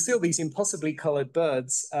 you'll see all these impossibly colored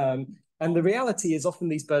birds. And the reality is often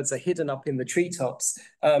these birds are hidden up in the treetops.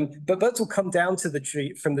 But birds will come down to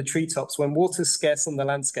from the treetops when water's scarce on the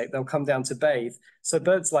landscape. They'll come down to bathe. So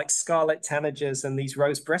birds like scarlet tanagers and these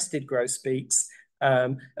rose-breasted grosbeaks,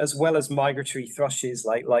 as well as migratory thrushes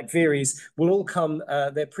like veeries, will all come.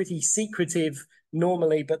 They're pretty secretive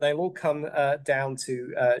normally, but they'll all come down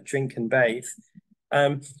to drink and bathe.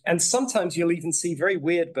 And sometimes you'll even see very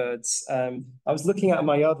weird birds. I was looking out in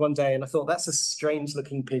my yard one day and I thought, that's a strange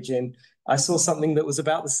looking pigeon. I saw something that was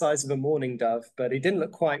about the size of a mourning dove, but it didn't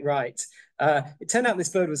look quite right. It turned out this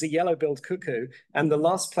bird was a yellow-billed cuckoo, and the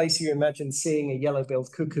last place you imagine seeing a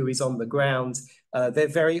yellow-billed cuckoo is on the ground. They're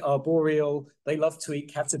very arboreal. They love to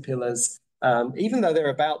eat caterpillars. Even though they're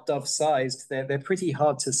about dove-sized, they're pretty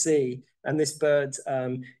hard to see. And this bird,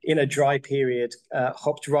 in a dry period,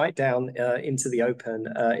 hopped right down into the open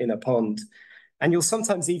in a pond. And you'll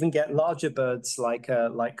sometimes even get larger birds like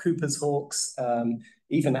Cooper's hawks.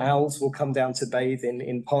 Even owls will come down to bathe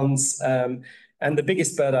in ponds. And the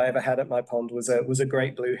biggest bird I ever had at my pond was a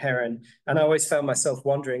great blue heron. And I always found myself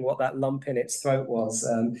wondering what that lump in its throat was.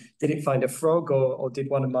 Did it find a frog, or did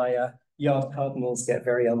one of my yard cardinals get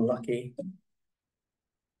very unlucky?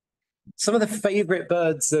 Some of the favorite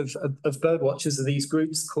birds of bird watchers are these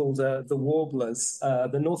groups called the warblers.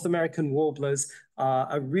 The North American warblers are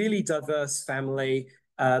a really diverse family.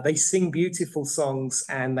 They sing beautiful songs,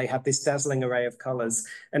 and they have this dazzling array of colors.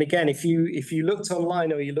 And again, if you looked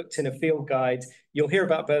online or you looked in a field guide, you'll hear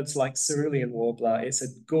about birds like cerulean warbler. It's a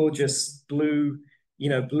gorgeous blue,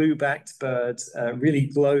 blue-backed bird, really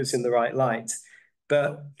glows in the right light.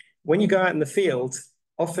 But when you go out in the field,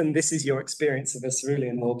 often this is your experience of a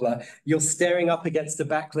cerulean warbler. You're staring up against a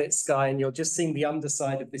backlit sky, and you're just seeing the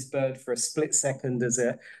underside of this bird for a split second as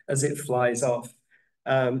it flies off.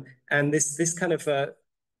 And this kind of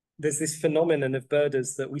there's this phenomenon of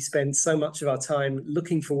birders that we spend so much of our time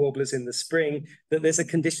looking for warblers in the spring that there's a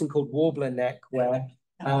condition called warbler neck, where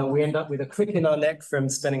we end up with a crick in our neck from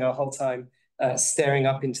spending our whole time staring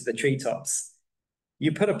up into the treetops.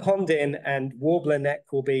 You put a pond in and warbler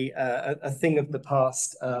neck will be a thing of the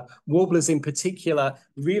past. Warblers in particular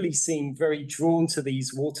really seem very drawn to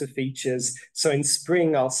these water features. So in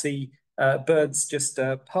spring, I'll see birds just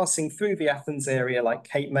passing through the Athens area, like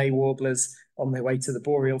Cape May warblers on their way to the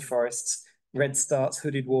boreal forests, redstarts,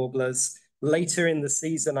 hooded warblers. Later in the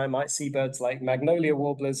season, I might see birds like magnolia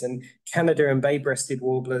warblers and Canada and bay-breasted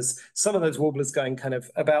warblers. Some of those warblers going kind of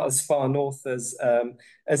about as far north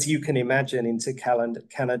as you can imagine into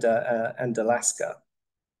Canada and Alaska.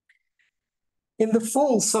 In the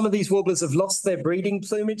fall, some of these warblers have lost their breeding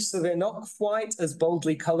plumage, so they're not quite as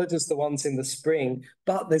boldly colored as the ones in the spring,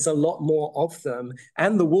 but there's a lot more of them,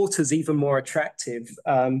 and the water's even more attractive.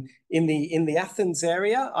 In the Athens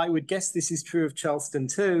area, I would guess this is true of Charleston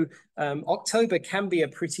too, October can be a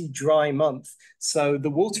pretty dry month, so the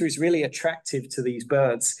water is really attractive to these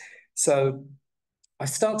birds. So I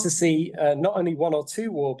start to see not only one or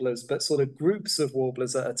two warblers, but sort of groups of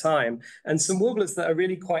warblers at a time, and some warblers that are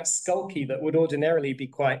really quite skulky that would ordinarily be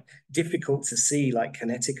quite difficult to see, like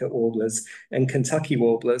Connecticut warblers and Kentucky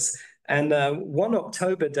warblers. And one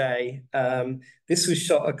October day, this was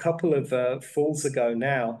shot a couple of falls ago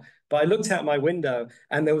now, but I looked out my window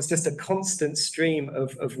and there was just a constant stream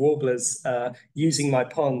of warblers using my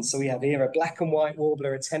pond. So we have here a black and white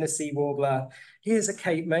warbler, a Tennessee warbler. Here's a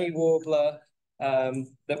Cape May warbler.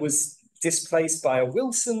 That was displaced by a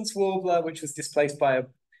Wilson's warbler, which was displaced by a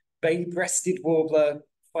bay-breasted warbler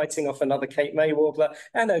fighting off another Cape May warbler,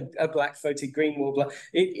 and a black-throated green warbler.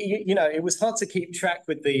 It was hard to keep track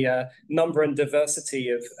with the number and diversity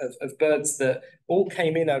of birds that all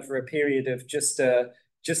came in over a period of just a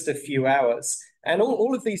few hours. And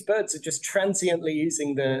all of these birds are just transiently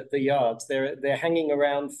using the yards. They're hanging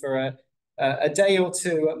around for a day or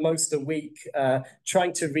two, at most a week,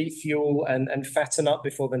 trying to refuel and fatten up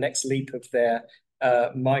before the next leap of their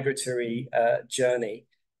migratory journey.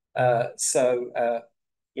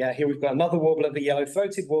 Yeah, here we've got another warbler, the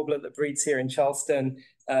yellow-throated warbler that breeds here in Charleston,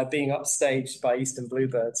 being upstaged by eastern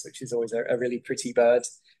bluebirds, which is always a really pretty bird.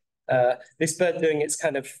 This bird doing its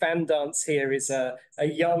kind of fan dance here is a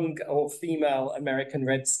young or female American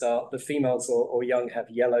redstart. The females or young have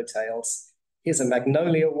yellow tails. Here's a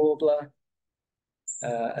magnolia warbler,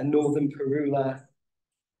 a northern parula,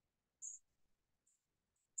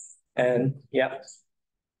 and yeah,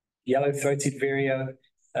 yellow-throated vireo,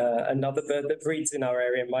 another bird that breeds in our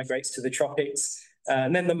area and migrates to the tropics.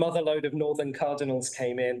 And then the mother load of northern cardinals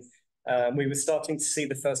came in. We were starting to see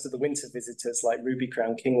the first of the winter visitors like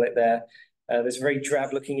ruby-crowned kinglet there. There's a very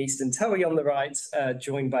drab-looking eastern towhee on the right,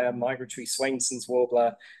 joined by a migratory Swainson's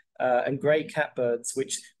warbler, and grey catbirds,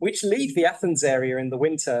 which leave the Athens area in the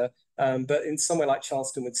winter, but in somewhere like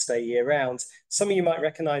Charleston would stay year-round. Some of you might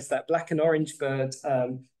recognize that black and orange bird,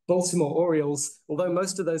 Baltimore Orioles. Although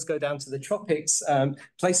most of those go down to the tropics,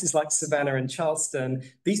 places like Savannah and Charleston,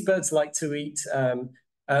 these birds like to eat,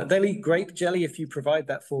 they'll eat grape jelly if you provide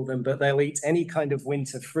that for them, but they'll eat any kind of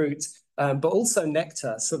winter fruit, but also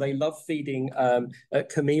nectar. So they love feeding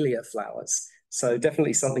camellia flowers. So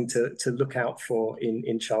definitely something to look out for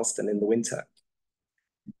in Charleston in the winter.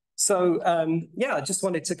 So yeah, I just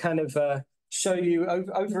wanted to kind of show you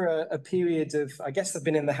over a period of, I guess I've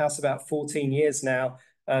been in the house about 14 years now.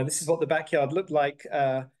 This is what the backyard looked like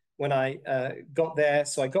when I got there.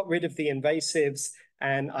 So I got rid of the invasives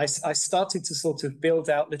and I started to sort of build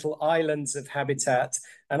out little islands of habitat,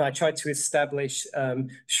 and I tried to establish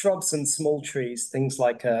shrubs and small trees, things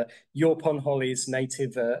like Yorpon hollies,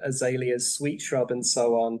 native azaleas, sweet shrub, and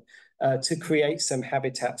so on, to create some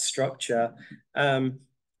habitat structure. My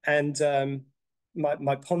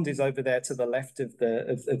pond is over there to the left of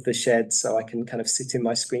the shed, so I can kind of sit in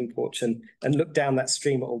my screen porch and look down that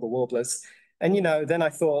stream at all the warblers. And then I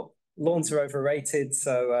thought lawns are overrated,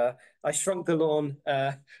 so I shrunk the lawn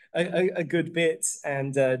a good bit,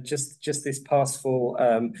 and just this past fall,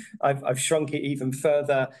 I've shrunk it even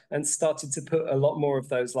further and started to put a lot more of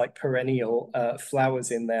those like perennial flowers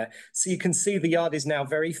in there. So you can see the yard is now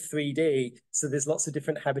very 3D. So there's lots of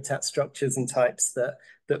different habitat structures and types that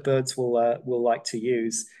birds will like to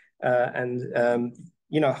use.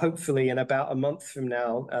 Hopefully in about a month from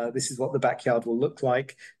now, this is what the backyard will look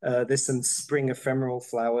like. There's some spring ephemeral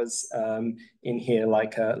flowers in here,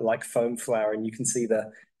 like foam flower, and you can see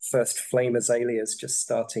the first flame azaleas just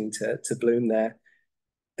starting to bloom there.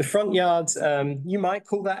 The front yard, you might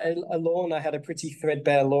call that a lawn. I had a pretty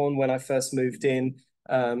threadbare lawn when I first moved in.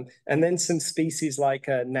 And then some species like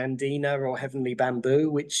Nandina or heavenly bamboo,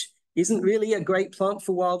 which isn't really a great plant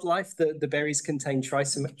for wildlife. The berries contain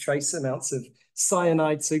trace amounts of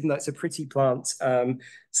cyanide, so even though it's a pretty plant,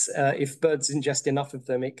 if birds ingest enough of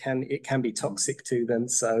them, it can be toxic to them.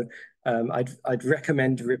 So I'd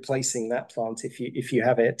recommend replacing that plant if you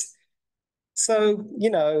have it. So, you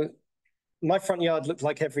know, my front yard looked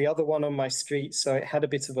like every other one on my street, so it had a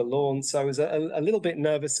bit of a lawn. So I was a little bit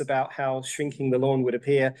nervous about how shrinking the lawn would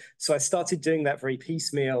appear. So I started doing that very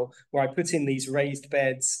piecemeal, where I put in these raised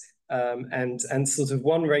beds, and sort of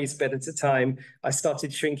one raised bed at a time. I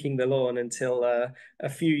started shrinking the lawn until a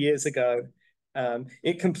few years ago,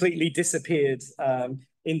 it completely disappeared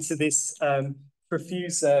into this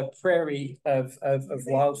profuse prairie of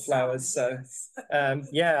wildflowers. So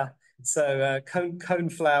yeah. So cone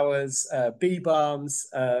flowers, bee balms,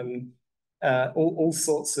 all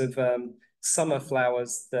sorts of summer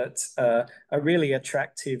flowers that are really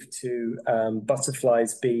attractive to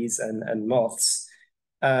butterflies, bees, and moths.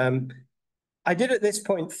 I did at this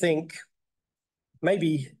point think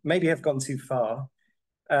maybe I've gone too far.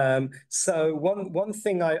 So one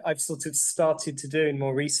thing I've sort of started to do in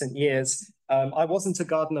more recent years, I wasn't a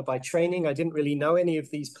gardener by training. I didn't really know any of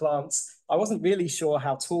these plants. I wasn't really sure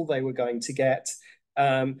how tall they were going to get.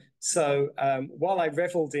 So while I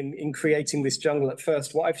reveled in creating this jungle at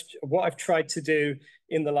first, what I've tried to do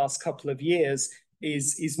in the last couple of years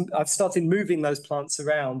is I've started moving those plants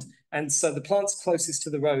around. And so the plants closest to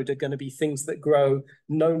the road are going to be things that grow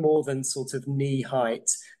no more than sort of knee height.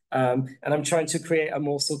 And I'm trying to create a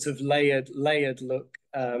more sort of layered look.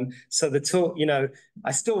 So the tall, you know,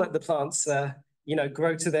 I still let the plants, you know,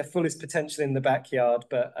 grow to their fullest potential in the backyard,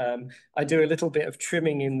 but I do a little bit of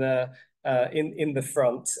trimming in the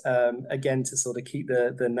front, again to sort of keep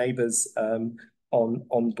the neighbors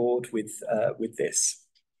on board with this.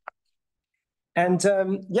 And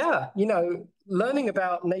yeah, you know, learning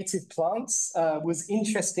about native plants was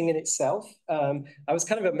interesting in itself. I was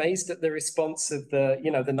kind of amazed at the response of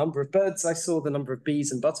the number of birds I saw, the number of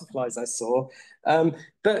bees and butterflies I saw.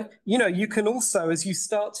 But, you know, you can also, as you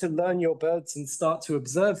start to learn your birds and start to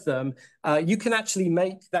observe them, you can actually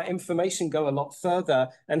make that information go a lot further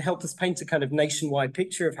and help us paint a kind of nationwide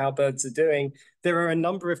picture of how birds are doing. There are a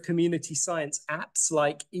number of community science apps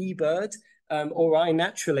like eBird, or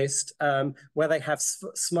iNaturalist, where they have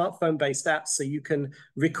smartphone-based apps, so you can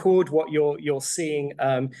record what you're seeing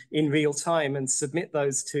in real time and submit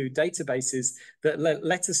those to databases that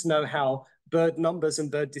let us know how bird numbers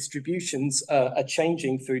and bird distributions are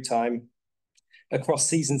changing through time across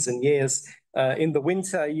seasons and years. In the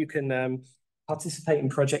winter, you can participate in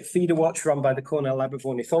Project Feeder Watch, run by the Cornell Lab of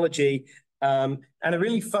Ornithology, and a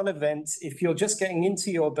really fun event if you're just getting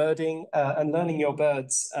into your birding and learning your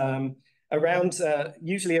birds.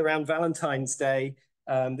 Usually around Valentine's Day,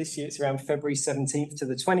 this year it's around February 17th to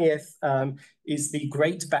the 20th, is the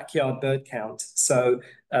Great Backyard Bird Count. So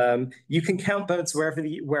you can count birds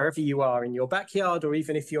wherever you are in your backyard, or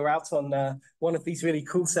even if you're out on one of these really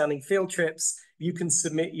cool sounding field trips, you can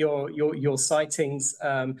submit your sightings.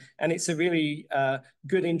 And it's a really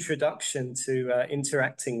good introduction to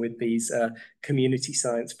interacting with these community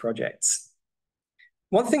science projects.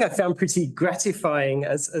 One thing I found pretty gratifying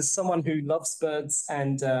as someone who loves birds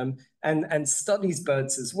and studies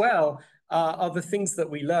birds as well are the things that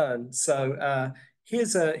we learn. So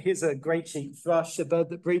here's a great cheek thrush, a bird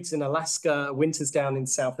that breeds in Alaska, winters down in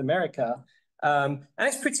South America, and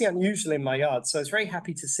it's pretty unusual in my yard. So I was very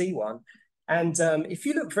happy to see one. And if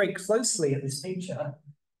you look very closely at this picture,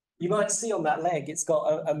 you might see on that leg it's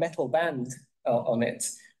got a metal band on it.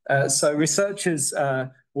 So researchers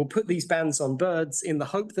will put these bands on birds in the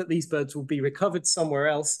hope that these birds will be recovered somewhere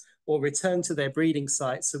else or return to their breeding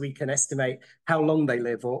site, so we can estimate how long they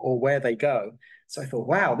live or where they go. So I thought,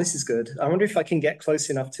 wow, this is good. I wonder if I can get close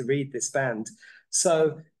enough to read this band.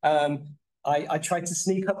 So I tried to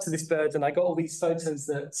sneak up to this bird, and I got all these photos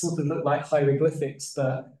that sort of look like hieroglyphics,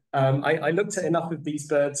 but I looked at enough of these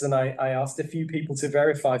birds and I asked a few people to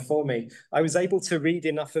verify for me. I was able to read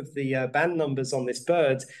enough of the band numbers on this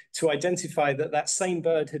bird to identify that that same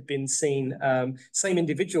bird had been seen, same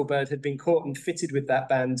individual bird had been caught and fitted with that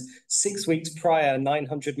band 6 weeks prior,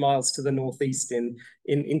 900 miles to the northeast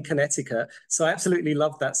in Connecticut. So I absolutely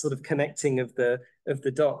love that sort of connecting of the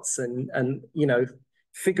dots and you know,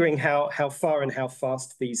 figuring how far and how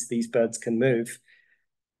fast these birds can move.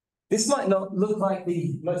 This might not look like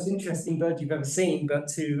the most interesting bird you've ever seen, but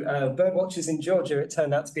to bird watchers in Georgia, it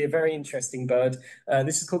turned out to be a very interesting bird.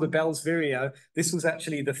 This is called a Bell's vireo. This was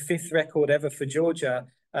actually the 5th record ever for Georgia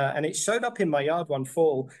And it showed up in my yard one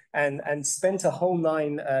fall and spent a whole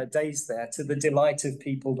 9 days there, to the delight of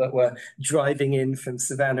people that were driving in from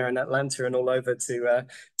Savannah and Atlanta and all over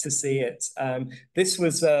to see it. This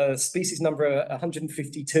was species number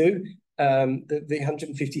 152, the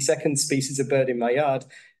 152nd species of bird in my yard.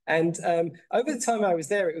 And over the time I was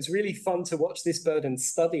there, it was really fun to watch this bird and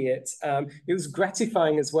study it. It was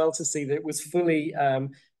gratifying as well to see that it was fully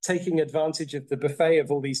taking advantage of the buffet of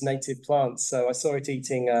all these native plants. So I saw it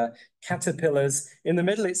eating caterpillars. In the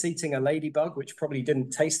middle, it's eating a ladybug, which probably didn't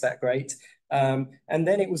taste that great. And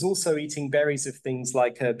then it was also eating berries of things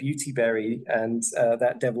like beautyberry and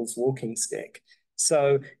that devil's walking stick.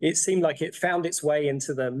 So it seemed like it found its way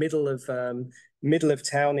into the middle of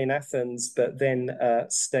town in Athens, but then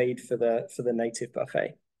stayed for the native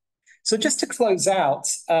buffet. So just to close out,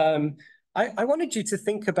 I wanted you to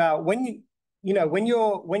think about when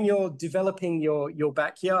you're developing your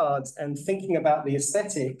backyard and thinking about the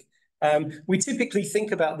aesthetic. We typically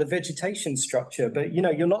think about the vegetation structure, but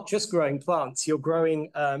you're not just growing plants, you're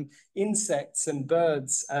growing insects and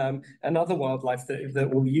birds and other wildlife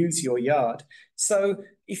that will use your yard. So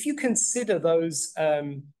if you consider those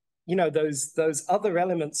those other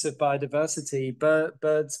elements of biodiversity,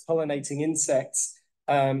 birds, pollinating insects,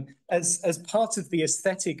 as part of the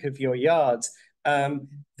aesthetic of your yard,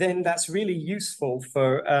 then that's really useful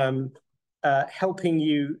for helping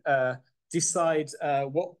you decide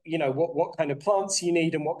what kind of plants you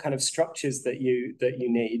need and what kind of structures that you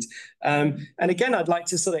need. And again, I'd like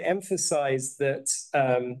to sort of emphasize that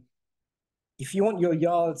if you want your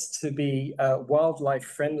yards to be wildlife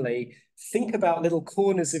friendly, think about little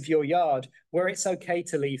corners of your yard where it's okay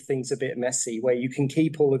to leave things a bit messy, where you can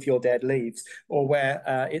keep all of your dead leaves, or where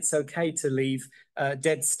it's okay to leave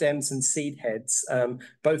dead stems and seed heads,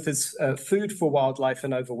 both as food for wildlife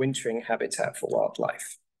and overwintering habitat for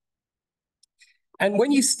wildlife. And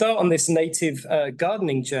when you start on this native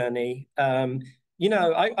gardening journey, I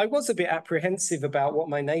was a bit apprehensive about what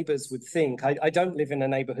my neighbors would think. I don't live in a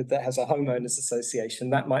neighborhood that has a homeowners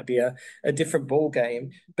association. That might be a different ball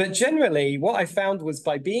game. But generally, what I found was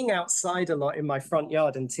by being outside a lot in my front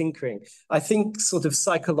yard and tinkering, I think sort of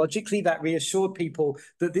psychologically that reassured people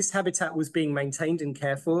that this habitat was being maintained and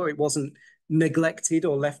cared for. It wasn't neglected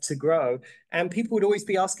or left to grow. And people would always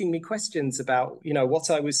be asking me questions about,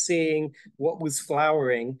 what I was seeing, what was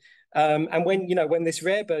flowering. And when this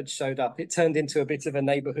rare bird showed up, it turned into a bit of a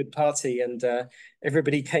neighborhood party, and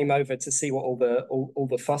everybody came over to see what all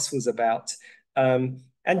the fuss was about. And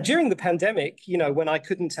during the pandemic, when I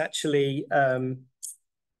couldn't actually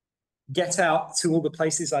get out to all the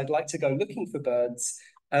places I'd like to go looking for birds,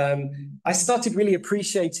 I started really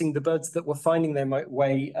appreciating the birds that were finding their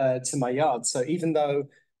way to my yard. So even though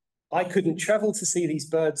I couldn't travel to see these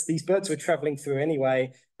birds were traveling through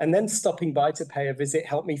anyway, and then stopping by to pay a visit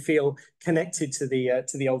helped me feel connected to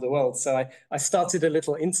the older world. So I started a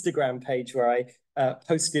little Instagram page where I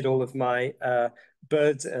posted all of my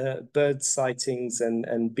bird sightings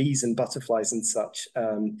and bees and butterflies and such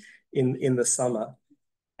in the summer.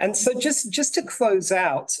 And so just to close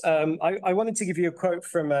out, I wanted to give you a quote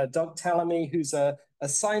from Doug Tallamy, who's a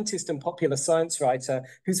scientist and popular science writer,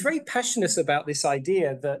 who's very passionate about this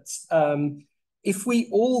idea that if we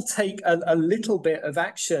all take a little bit of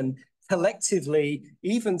action collectively,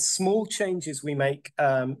 even small changes we make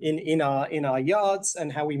in our yards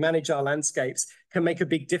and how we manage our landscapes can make a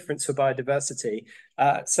big difference for biodiversity.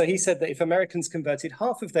 So he said that if Americans converted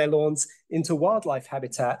half of their lawns into wildlife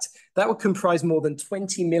habitat, that would comprise more than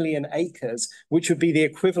 20 million acres, which would be the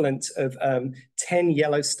equivalent of 10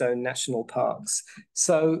 Yellowstone national parks.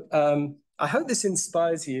 So I hope this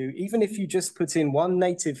inspires you. Even if you just put in one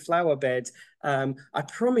native flower bed, I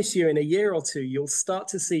promise you in a year or two, you'll start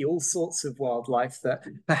to see all sorts of wildlife that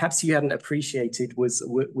perhaps you hadn't appreciated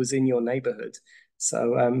was in your neighborhood.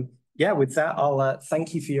 So yeah, with that, I'll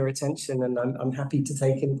thank you for your attention, and I'm happy to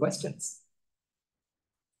take any questions.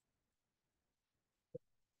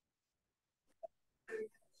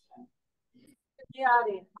 The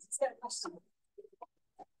audience, it's got a question.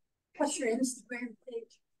 What's your Instagram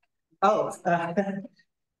page? Oh,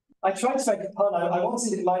 I tried to make a pun. I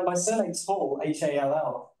wanted it, my surname's Hall,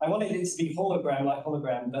 H-A-L-L. I wanted it to be hologram, like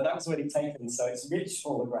hologram, but that was already taken, so it's Rich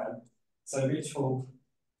Hologram. So Rich Hall.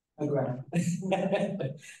 So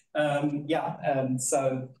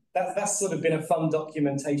that's sort of been a fun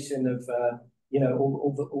documentation of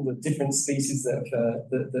all the different species that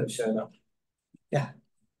have shown up. Yeah.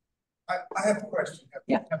 I have a question.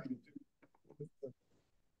 Yeah. Having to do with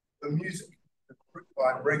the music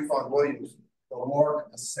by RicHall Williams, The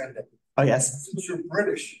Lark Ascending. Oh yes. Since you're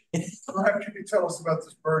British, perhaps you could tell us about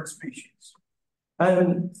this bird species.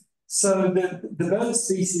 So the bird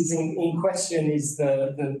species in question is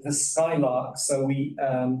the skylark. So we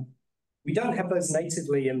don't have those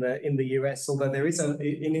natively in the US, although there is an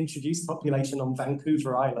introduced population on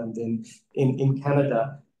Vancouver Island in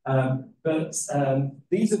Canada. But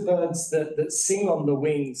these are birds that sing on the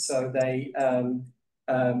wing, so they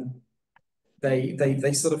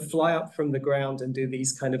sort of fly up from the ground and do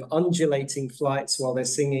these kind of undulating flights while they're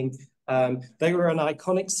singing. They were an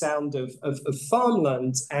iconic sound of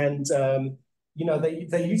farmland, and you know,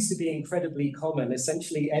 they used to be incredibly common.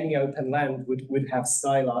 Essentially, any open land would have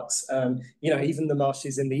skylarks. You know, even the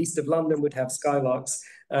marshes in the east of London would have skylarks.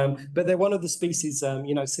 But they're one of the species,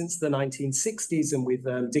 you know, since the 1960s, and with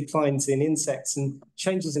declines in insects and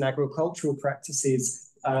changes in agricultural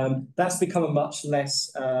practices, that's become a much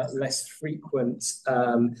less frequent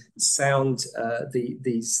sound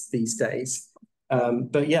these days.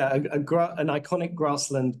 But yeah, an iconic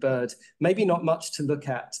grassland bird, maybe not much to look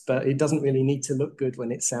at, but it doesn't really need to look good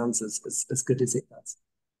when it sounds as good as it does.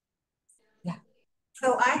 Yeah.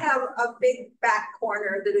 So I have a big back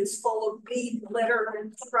corner that is full of weed, litter,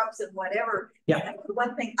 and shrubs and whatever. Yeah. And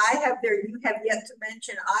one thing I have there, you have yet to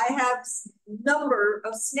mention, I have a number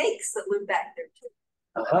of snakes that live back there too.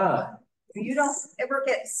 Uh-huh. You don't ever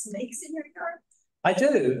get snakes in your yard? I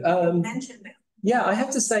do. Mention them. Yeah, I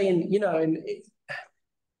have to say,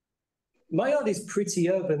 my yard is pretty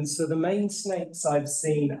urban, so the main snakes I've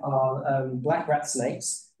seen are black rat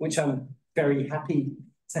snakes, which I'm very happy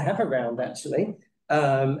to have around, actually,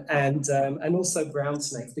 and also brown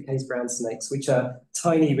snakes, Decay's brown snakes, which are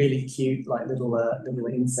tiny, really cute, like little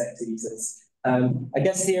insect eaters. I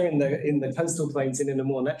guess here in the coastal plains and in a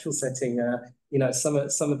more natural setting, you know, some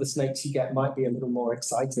of the snakes you get might be a little more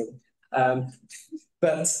exciting.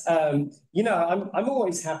 But you know, I'm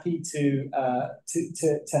always happy to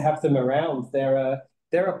have them around. They're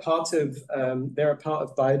a part of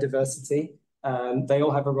biodiversity. They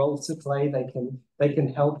all have a role to play. They can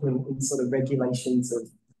help in sort of regulations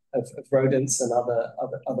of rodents and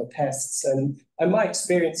other pests. And my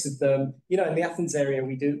experience with them, you know, in the Athens area,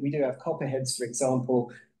 we do have copperheads, for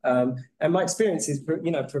example. And my experience is, you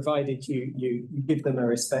know, provided you give them a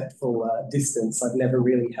respectful distance, I've never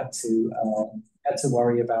really had to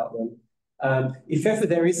worry about them. If ever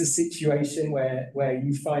there is a situation where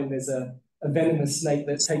you find there's a venomous snake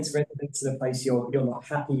that takes residence in a place you're not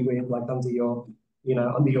happy with, like under your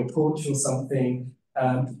porch or something,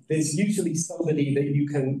 there's usually somebody that you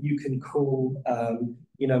can call,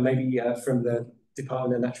 you know, maybe from the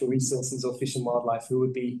Department of Natural Resources or Fish and Wildlife, who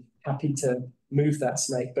would be happy to move that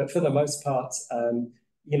snake. But for the most part,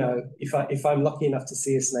 you know, if I'm lucky enough to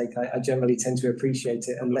see a snake, I generally tend to appreciate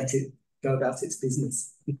it and let it go about its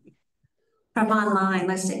business. From online,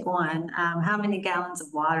 let's take one. How many gallons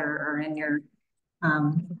of water are in your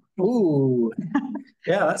Ooh,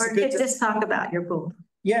 yeah, that's or a good. just talk about your pool.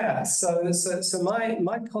 Yeah, so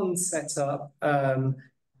my pond setup, I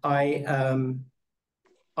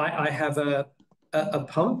have a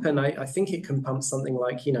pump, and I think it can pump something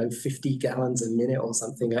like, you know, 50 gallons a minute or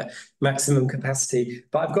something at maximum capacity.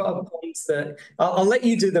 But I've got a pond that I'll let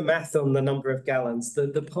you do the math on the number of gallons.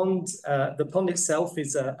 The pond itself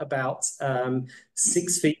is about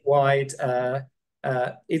 6 feet wide.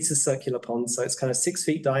 It's a circular pond, so it's kind of 6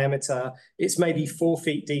 feet diameter. It's maybe 4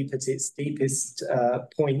 feet deep at its deepest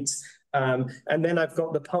point. And then I've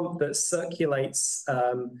got the pump that circulates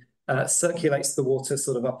the water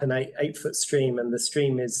sort of up an 8-foot stream, and the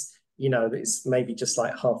stream is, you know, it's maybe just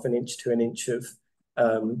like half an inch to an inch of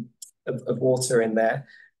water in there.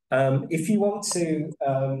 If you want to,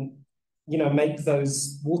 you know, make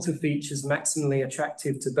those water features maximally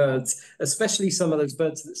attractive to birds, especially some of those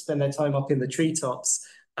birds that spend their time up in the treetops,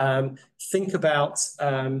 think about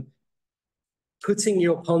putting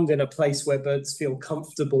your pond in a place where birds feel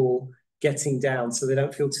comfortable getting down, so they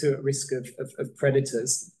don't feel too at risk of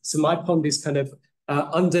predators. So my pond is kind of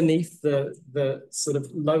underneath the sort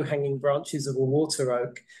of low-hanging branches of a water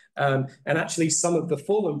oak. And actually some of the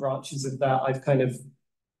fallen branches of that I've kind of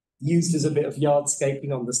used as a bit of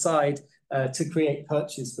yardscaping on the side to create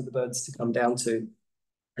perches for the birds to come down to.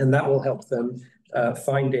 And that will help them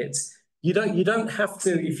find it. You don't have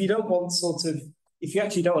to, if you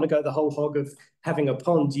actually don't want to go the whole hog of having a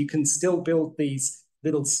pond, you can still build these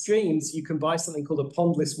little streams. You can buy something called a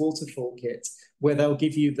pondless waterfall kit, where they'll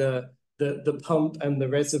give you the pump and the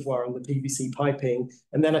reservoir and the PVC piping,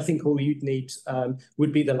 and then I think all you'd need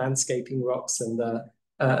would be the landscaping rocks and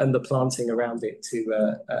the planting around it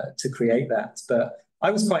to create that. But I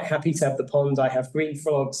was quite happy to have the pond. I have green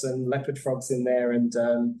frogs and leopard frogs in there, and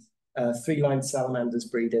 3-lined salamanders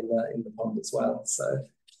breed in the pond as well. So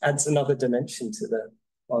adds another dimension to the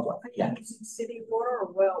wildlife. Yeah, is it city water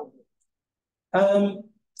or well?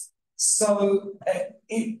 So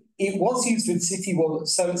it was used with city water,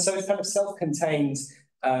 so it's kind of self-contained.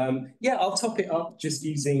 Yeah, I'll top it up just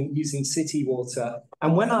using city water.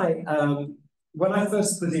 And when I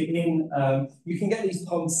first put it in, you can get these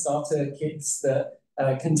pond starter kits that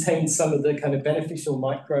contain some of the kind of beneficial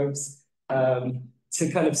microbes to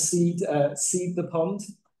kind of seed the pond.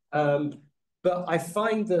 But I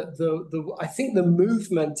find that I think the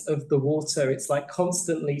movement of the water, it's like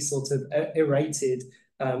constantly sort of aerated.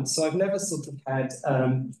 So I've never sort of had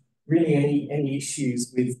really any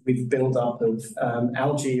issues with buildup of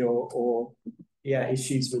algae or yeah,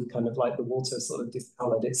 issues with kind of like the water sort of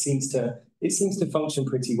discolored. It seems to function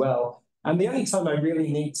pretty well. And the only time I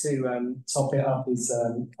really need to top it up is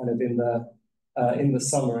kind of in the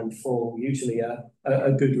summer and fall. Usually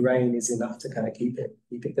a good rain is enough to kind of keep it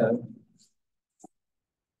going.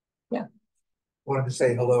 Yeah. Wanted to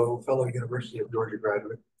say hello, fellow University of Georgia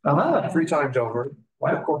graduate. 3 times over.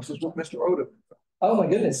 Wow. Of course, is with Mr. Odom. Oh my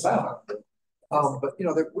goodness! Wow. But you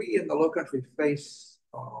know that we in the Low Country face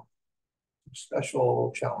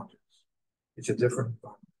special challenges. It's a different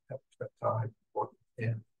environment. Have to spend time working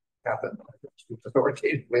in happen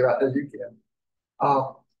authoritatively right as you can.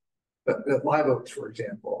 But the live oaks, for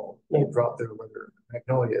example, they drop their whether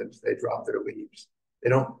magnolias, they drop their leaves. They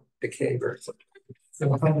don't decay very quickly. So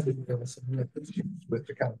with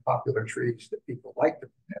the kind of popular trees that people like to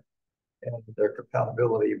plant and their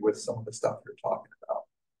compatibility with some of the stuff you're talking about.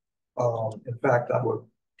 In fact, I would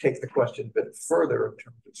take the question a bit further in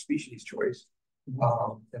terms of species choice,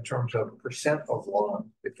 in terms of percent of lawn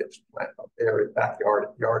that gets planted, backyard,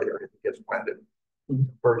 yard area that gets planted.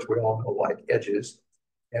 Birds we all know like edges.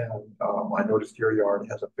 And I noticed your yard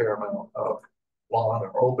has a fair amount of lawn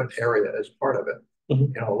or open area as part of it.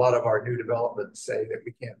 You know, a lot of our new developments say that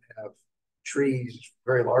we can't have trees,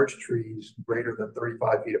 very large trees, greater than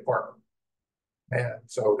 35 feet apart. And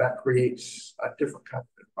so that creates a different kind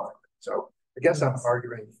of environment. So I guess I'm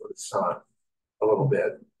arguing for the sun a little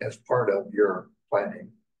bit as part of your planning,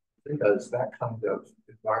 because that kind of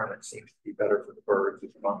environment seems to be better for the birds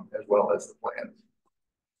as well as the plants.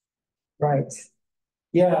 Right.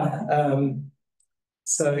 Yeah.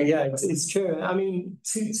 So yeah, it's true. I mean,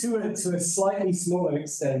 to a slightly smaller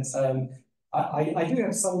extent, I do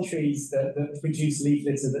have some trees that produce leaf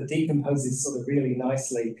litter that decomposes sort of really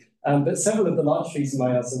nicely. But several of the large trees in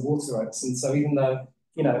my house are water oaks, and so even though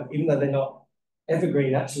they're not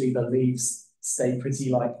evergreen, actually the leaves stay pretty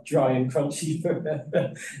like dry and crunchy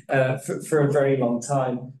for a very long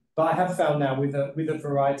time. But I have found now with a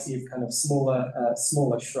variety of kind of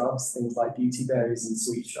smaller shrubs, things like beauty berries and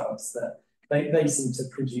sweet shrubs, that they seem to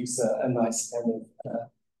produce a nice kind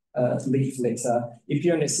of leaf litter. If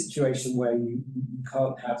you're in a situation where you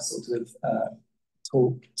can't have sort of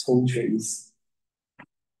tall trees.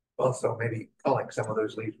 Also, maybe culling some of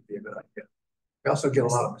those leaves would be a good idea. We also get a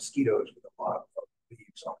lot of mosquitoes with a lot of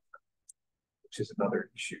leaves on them, which is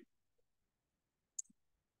another issue.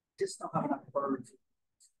 Just don't have enough birds.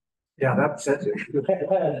 Yeah, that says it.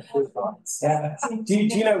 Yeah. Do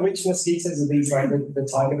you know which mosquitoes are these, like the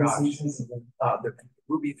tiger mosquitoes? The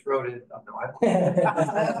ruby-throated. No,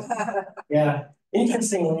 yeah.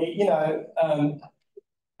 Interestingly, you know,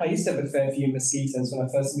 I used to have a fair few mosquitoes when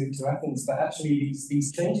I first moved to Athens, but actually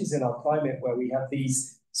these changes in our climate where we have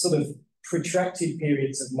these sort of protracted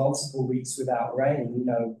periods of multiple weeks without rain, you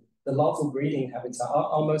know, the larval breeding habitat,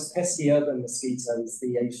 our most pesky urban mosquito is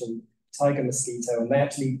the Asian tiger mosquito, and they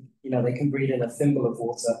actually, you know, they can breed in a thimble of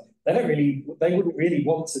water. They wouldn't really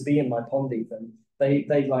want to be in my pond even.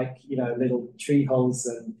 They like, you know, little tree holes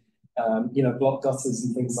and, you know, block gutters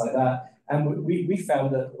and things like that. And we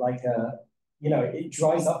found that like, you know, it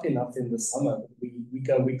dries up enough in the summer. We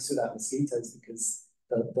go weeks without mosquitoes because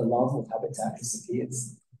the larval habitat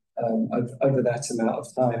disappears over that amount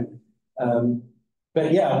of time.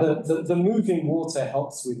 But yeah, the moving water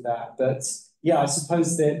helps with that. But yeah, I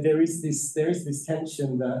suppose there is this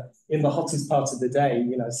tension that in the hottest part of the day,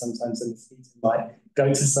 you know, sometimes a mosquito might go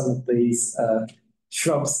to some of these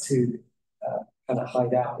shrubs to kind of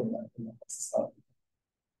hide out in the hottest part.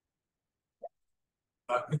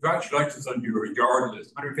 Congratulations on your yard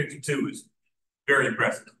list. 152 is very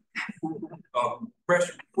impressive.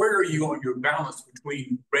 Question: where are you on your balance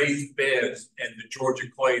between raised beds and the Georgia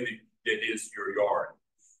clay that is your yard?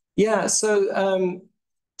 Yeah, so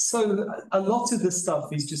a lot of the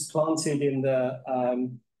stuff is just planted in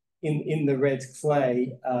the red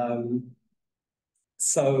clay.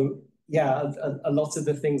 So yeah, a lot of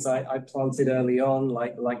the things I planted early on,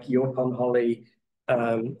 like Yukon holly,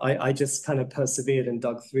 I just kind of persevered and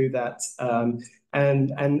dug through that.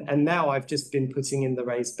 And now I've just been putting in the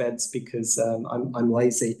raised beds because I'm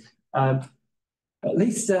lazy. at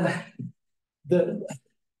least the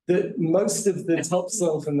most of the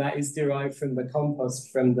topsoil from that is derived from the compost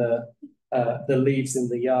from the leaves in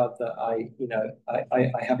the yard that I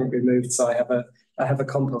haven't removed. So I have a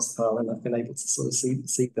compost pile, and I've been able to sort of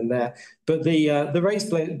seed them there. But the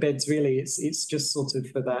raised beds really, it's just sort of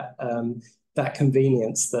for that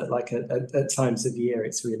convenience that like at times of year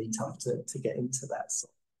it's really tough to get into that. So.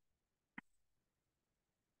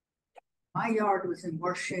 My yard was in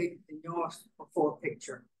worse shape than yours before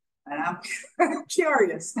picture. And I'm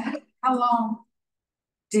curious, how long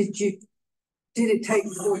did it take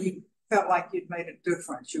before you felt like you'd made a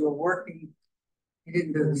difference? You were working, you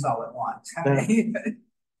didn't do this all at once.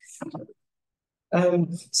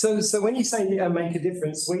 So when you say make a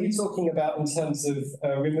difference, were you talking about in terms of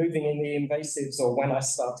removing any invasives, or when I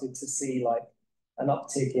started to see like an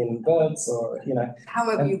uptick in birds, or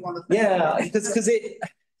however you want to think. Yeah, because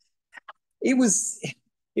it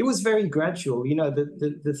was very gradual.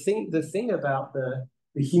 The thing about the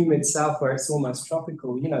humid south where it's almost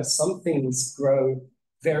tropical, some things grow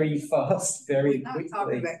very fast, very quickly. We're not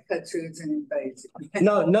talking about cut throughs and invasives.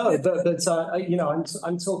 No, but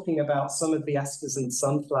I'm talking about some of the asters and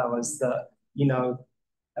sunflowers that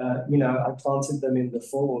I planted them in the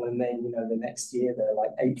fall, and then the next year they're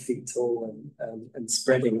like 8 feet tall and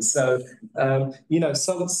spreading. So some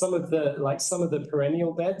of the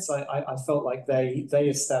perennial beds, I felt like they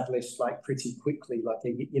established like pretty quickly, like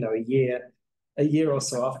a year or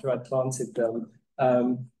so after I planted them.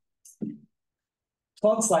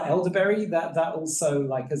 Plants like elderberry, that also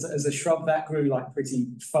like as a shrub that grew like pretty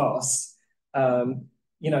fast.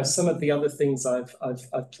 Some of the other things I've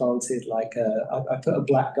planted, like I put a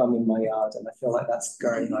black gum in my yard, and I feel like that's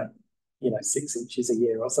growing like 6 inches a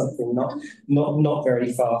year or something, not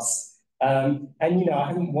very fast. And I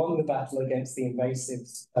haven't won the battle against the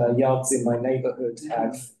invasives. Yards in my neighborhood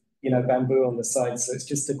have bamboo on the side, so it's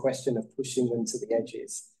just a question of pushing them to the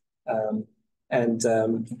edges.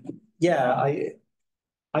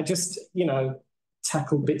 I just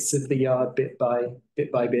tackle bits of the yard bit by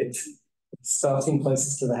bit, starting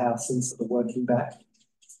closest to the house and sort of working back.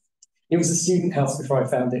 It was a student house before I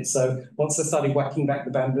found it, so once I started whacking back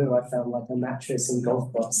the bamboo, I found like a mattress and golf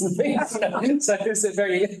clubs and things. So it was a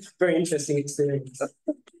very, very interesting experience.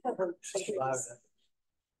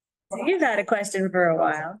 You've had a question for a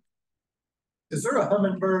while. Is there a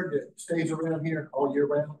hummingbird that stays around here all year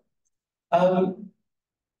round?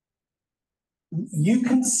 You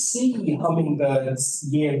can see hummingbirds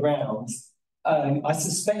year round. I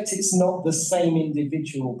suspect it's not the same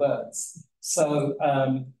individual birds. So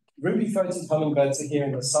ruby-throated hummingbirds are here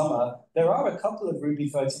in the summer. There are a couple of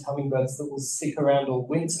ruby-throated hummingbirds that will stick around all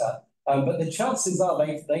winter, but the chances are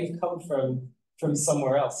they've come from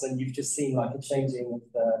somewhere else, and you've just seen like a changing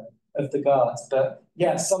of the guards. But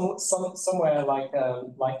yeah, somewhere like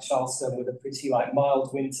Charleston with a pretty like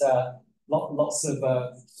mild winter. Lots of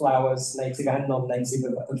flowers, native and non-native,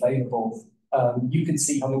 available. You could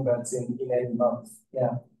see hummingbirds in any month.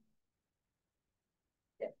 Yeah.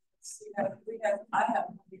 I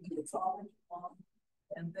have a college mom,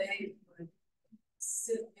 and they would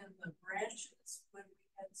sit in the branches when we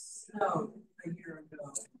had snow a year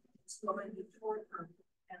ago. So I did toward her,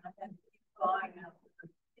 and I had to keep buying out the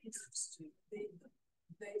feeders to feed them.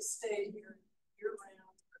 They stayed here year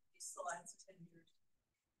round for at least the last 10 years.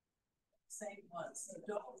 Same ones. So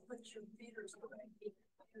don't put your feeders away. Keep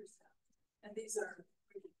your feeders out. And these are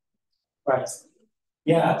pretty. Right.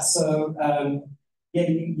 Yeah. So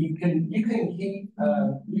you can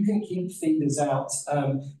keep feeders out.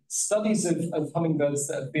 Studies of hummingbirds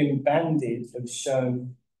that have been banded have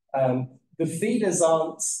shown the feeders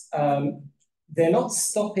aren't. They're not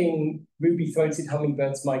stopping ruby-throated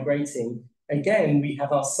hummingbirds migrating. Again, we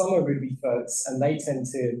have our summer ruby-throats, and they tend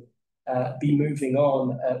to be moving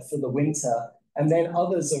on for the winter, and then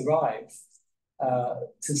others arrive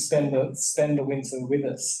to spend the winter with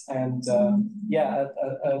us. And a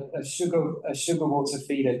sugar water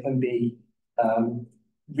feeder can be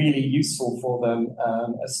really useful for them,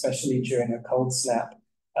 especially during a cold snap.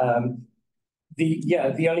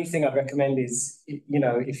 The only thing I'd recommend is,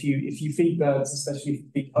 if you feed birds, especially if you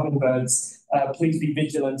feed hummingbirds, please be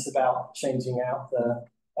vigilant about changing out the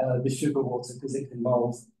sugar water, because it can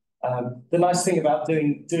mold. The nice thing about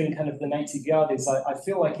doing kind of the native yard is I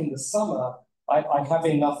feel like in the summer I have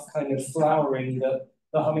enough kind of flowering that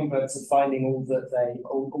the hummingbirds are finding all that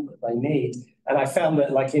they need. And I found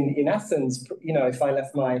that like in Athens, if I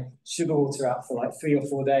left my sugar water out for like 3 or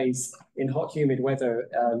 4 days in hot, humid weather,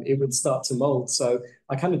 it would start to mold. So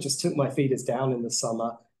I kind of just took my feeders down in the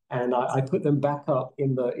summer, and I put them back up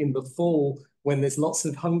in the fall when there's lots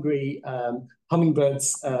of hungry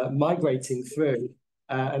hummingbirds migrating through.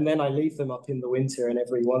 And then I leave them up in the winter, and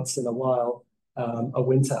every once in a while, a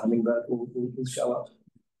winter hummingbird will show up.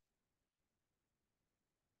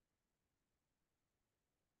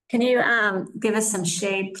 Can you give us some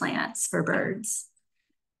shade plants for birds?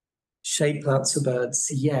 Shade plants for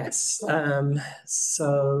birds, yes.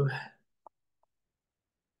 So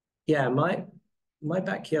yeah, my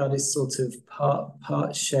backyard is sort of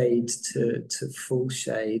part shade to full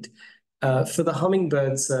shade. For the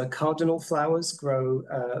hummingbirds, cardinal flowers grow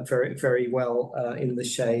very, very well in the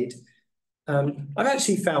shade. I've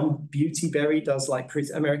actually found beautyberry does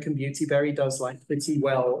American beautyberry does pretty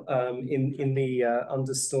well in the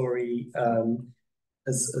understory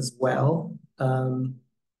as well.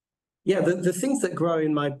 Yeah, the things that grow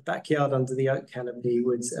in my backyard under the oak canopy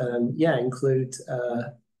would include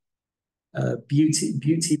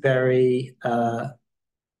beautyberry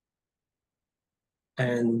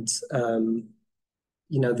and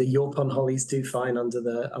the Yorpon hollies do fine under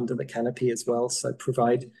the canopy as well, so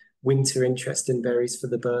provide winter interest in berries for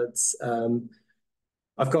the birds.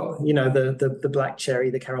 I've got the black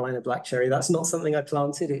cherry, the Carolina black cherry. That's not something I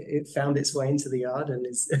planted. It found its way into the yard and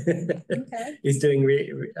is is doing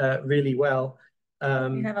really well.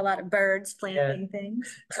 You have a lot of birds planting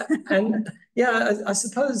things. And yeah, I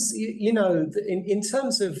suppose in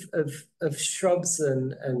terms of shrubs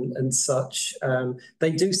and such,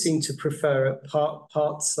 they do seem to prefer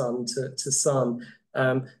part sun to sun.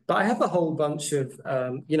 But I have a whole bunch of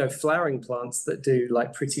flowering plants that do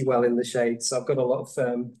pretty well in the shade. So I've got a lot of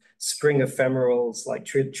spring ephemerals like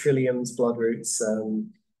trilliums, bloodroots,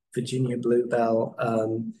 Virginia bluebell.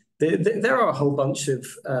 There are a whole bunch of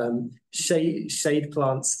shade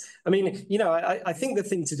plants. I mean, I think the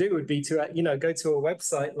thing to do would be to go to a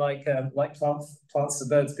website like Plants for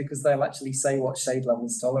Birds, because they'll actually say what shade level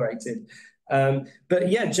is tolerated. But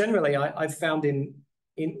yeah, generally, I've found in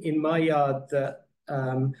my yard that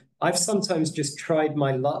I've sometimes just tried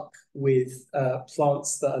my luck with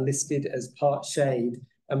plants that are listed as part shade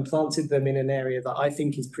and planted them in an area that I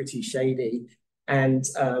think is pretty shady. And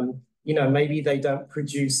maybe they don't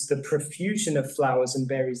produce the profusion of flowers and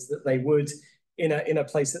berries that they would in a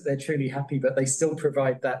place that they're truly happy, but they still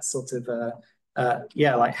provide that sort of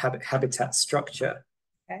habitat structure.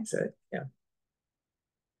 Okay. So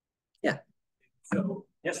yeah. So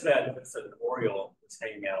yesterday I noticed that an oriole was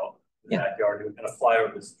hanging out in the backyard and kind of fly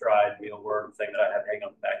over this dried mealworm thing that I have hanging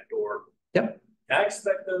on the back door. Yep. Can I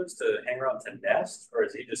expect those to hang around to nest, or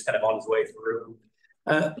is he just kind of on his way through?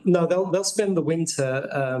 No, they'll spend the winter.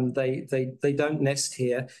 They don't nest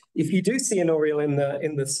here. If you do see an oriole in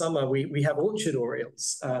the summer, we have orchard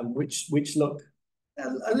orioles, which look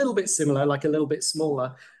a little bit similar, like a little bit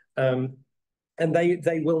smaller, and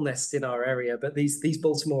they will nest in our area. But these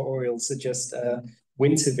Baltimore orioles are just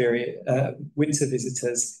winter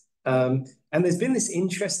visitors. And there's been this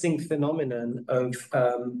interesting phenomenon of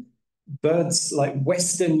birds like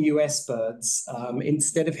Western US birds,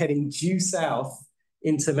 instead of heading due south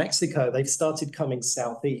into Mexico, they've started coming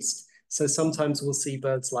southeast. So sometimes we'll see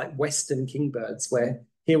birds like Western kingbirds, where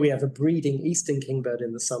here we have a breeding Eastern kingbird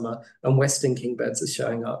in the summer and Western kingbirds are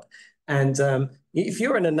showing up. And if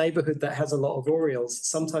you're in a neighborhood that has a lot of orioles,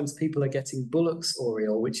 sometimes people are getting Bullock's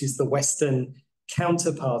oriole, which is the Western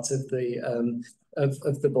counterpart of the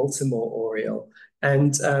Baltimore oriole.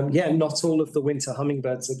 And not all of the winter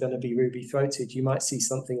hummingbirds are going to be ruby-throated. You might see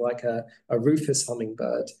something like a rufous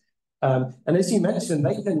hummingbird. And as you mentioned,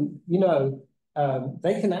 they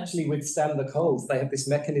can actually withstand the cold. They have this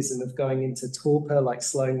mechanism of going into torpor, like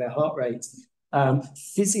slowing their heart rate.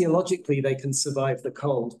 Physiologically, they can survive the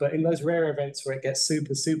cold, but in those rare events where it gets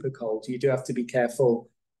super, super cold, you do have to be careful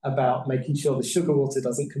about making sure the sugar water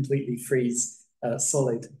doesn't completely freeze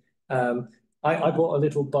solid. I bought a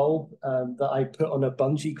little bulb that I put on a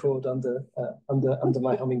bungee cord under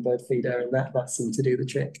my hummingbird feeder, and that seemed to do the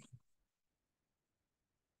trick.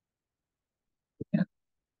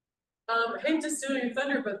 Hate to steal your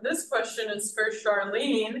thunder, but this question is for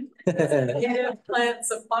Charlene, native plant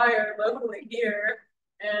supplier locally here,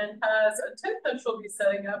 and has a tent that she'll be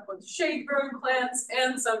setting up with shade-grown plants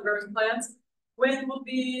and sun-grown plants. When will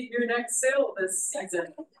be your next sale this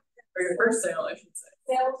season? Or your first sale, I should say.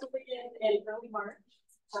 Sales will begin in early March.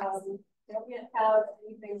 Don't yet have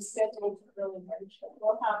anything scheduled for early March. That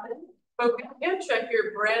will happen. But we can check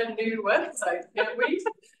your brand new website, can't we?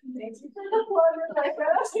 Thank you for the plug, Rebecca.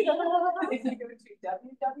 You can go to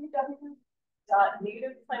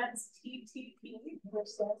www.nativeplantsttp, which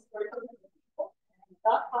stands for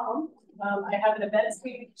 .com. I have an events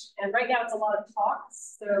page, and right now it's a lot of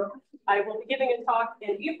talks. So I will be giving a talk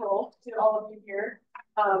in April to all of you here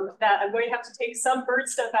that I'm going to have to take some bird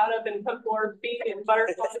stuff out of and put more bee and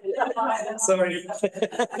butterfly. Sorry.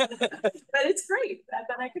 But it's great that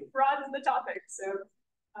then I could broaden the topic. So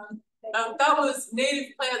that was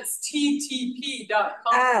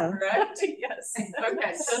nativeplantstTP.com, Oh. correct? Yes.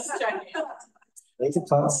 Okay, just checking. Native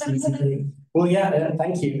plants, TTP. Well, yeah,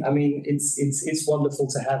 thank you. I mean, it's wonderful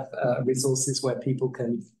to have resources where people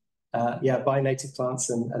can, buy native plants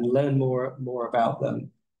and learn more about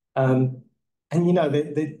them. And you know,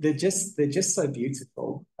 they're just so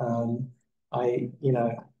beautiful. Every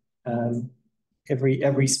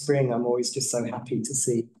spring I'm always just so happy to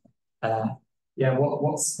see,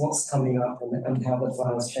 what's coming up and how the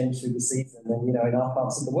flowers change through the season. And you know, in our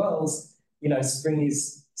parts of the world, you know, spring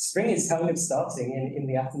is kind of starting in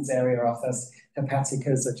the Athens area. Our first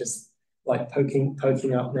hepaticas are just like poking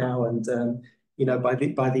up now, and you know, by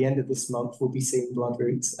the end of this month, we'll be seeing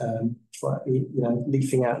bloodroot,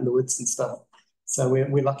 leafing out in the woods and stuff. So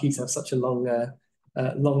we're lucky to have such a long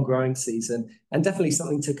growing season, and definitely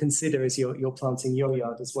something to consider as you're planting your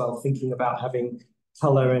yard as well, thinking about having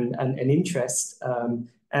color and interest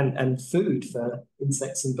and food for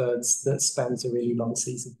insects and birds that spans a really long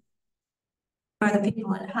season. For the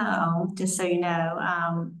people at home, just so you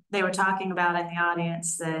know, they were talking about in the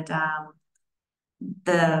audience that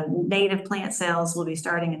the native plant sales will be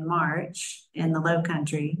starting in March in the Low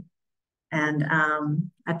Country. And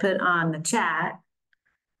I put on the chat,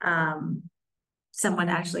 someone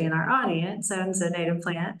actually in our audience owns a native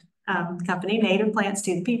plant company, Native Plants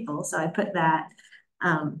to the People. So I put that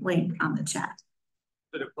link on the chat.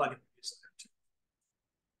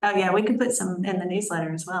 Oh yeah, we could put some in the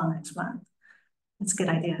newsletter as well next month. That's a good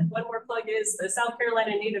idea. One more plug is the South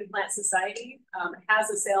Carolina Native Plant Society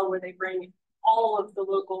has a sale where they bring all of the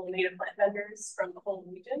local native plant vendors from the whole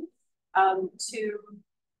region to,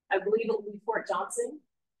 I believe it will be Fort Johnson.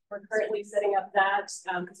 We're currently setting up that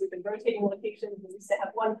because we've been rotating locations. We used to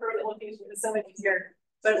have one permanent location. It was so much easier,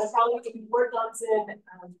 but it will probably be Fort Johnson,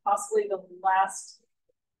 possibly the last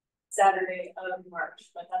Saturday of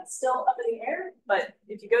March, but that's still up in the air. But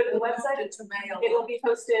if you go to the website, it will be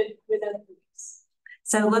posted within 3 weeks.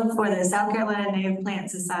 So look for the South Carolina Native Plant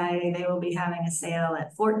Society. They will be having a sale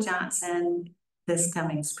at Fort Johnson this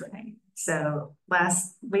coming spring. So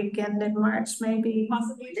last weekend in March, maybe?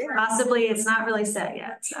 Possibly. It's not really set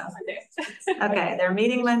yet. So okay, they're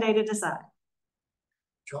meeting Monday to decide.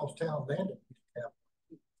 Charlestown Landing.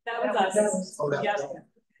 That was us. Yes.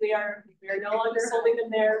 We are no longer holding them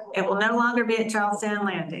there. It will no longer be at Charlestown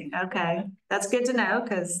Landing. Okay, that's good to know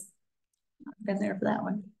because I've been there for that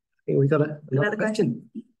one. I think we got another question.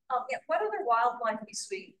 What other wildlife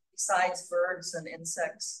besides birds and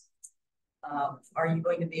insects are you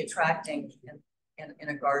going to be attracting in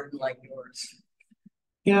a garden like yours?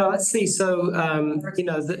 Yeah, let's see. So you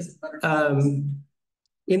know,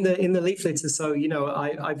 in the leaf litter, so you know,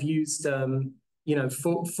 I've used you know,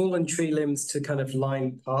 fallen tree limbs to kind of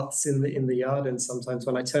line paths in the yard, and sometimes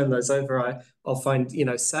when I turn those over, I'll find, you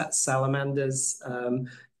know, salamanders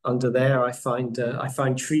under there. I find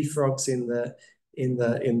tree frogs in the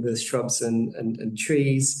shrubs and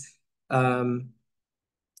trees.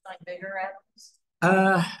 Like bigger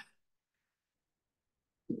animals?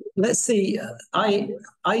 Let's see. I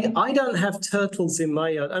don't have turtles in my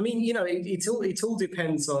yard. I mean, you know, it all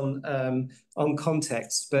depends on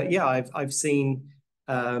context. But yeah, I've seen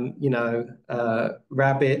you know,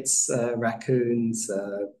 rabbits, raccoons,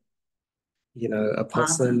 you know,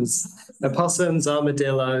 opossums,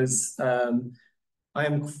 armadillos. I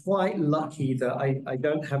am quite lucky that I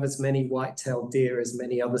don't have as many white-tailed deer as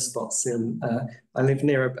many other spots in. I live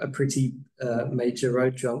near a pretty major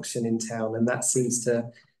road junction in town, and that seems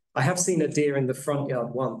to. I have seen a deer in the front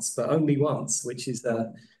yard once, but only once, which is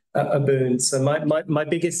a boon. So my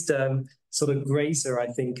biggest sort of grazer, I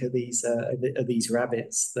think, are these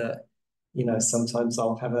rabbits that, you know, sometimes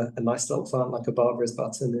I'll have a nice little plant like a Barbara's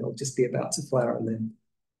button, it'll just be about to flower and then.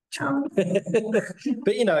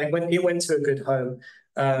 But you know, it went to a good home.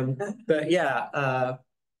 But yeah,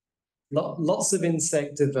 lots of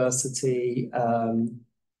insect diversity.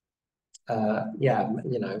 Yeah,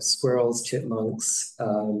 you know, squirrels, chipmunks,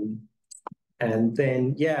 and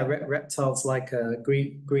then yeah, reptiles like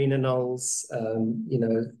green anoles, you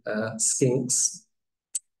know, skinks.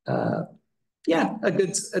 Yeah, a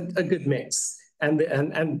good mix. And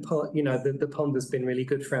you know, the pond has been really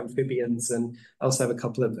good for amphibians, and I also have a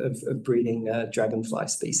couple of breeding dragonfly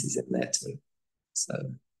species in there too.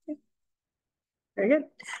 So very good.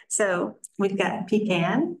 So we've got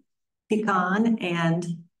pecan, and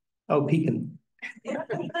pecan.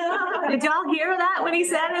 Did y'all hear that when he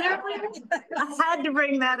said it earlier? I had to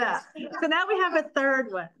bring that up. So now we have a third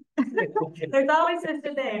one. There's always this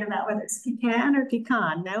debate about whether it's pecan or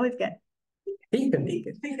pecan. Now we've got.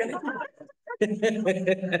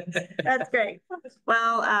 That's great.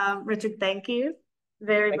 Well, Richard, thank you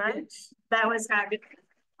very much. That was fabulous.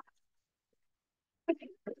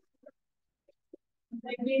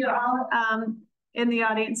 Thank you to all in the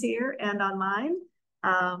audience here and online.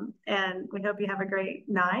 And we hope you have a great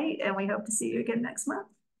night, and we hope to see you again next month.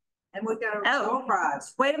 And we got a door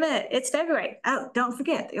prize. Wait a minute, it's February. Oh, don't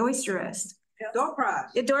forget the oyster roast. Door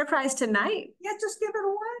prize. The door prize tonight? Yeah, just give it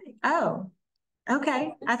away. Oh,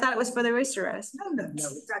 okay. I thought it was for the oyster roast. No.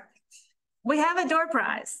 We have a door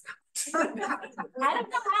prize. I don't know how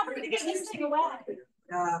we're gonna get this thing away. It's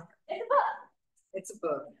a book. It's a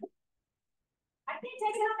book. I can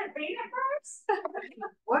take it out and read it first.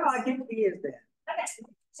 Well, I give it to you then. Okay.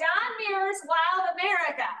 John Muir's Wild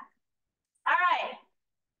America. All right.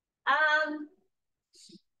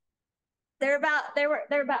 There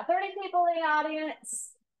were about 30 people in the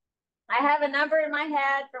audience. I have a number in my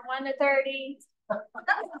head from 1 to 30.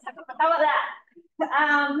 How about that?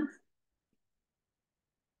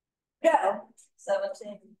 Go.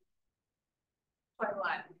 17.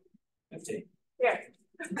 21. 15. Here.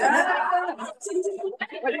 That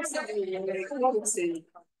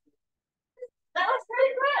was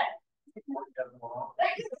pretty good.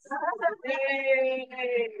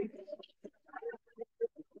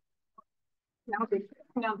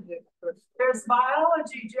 There's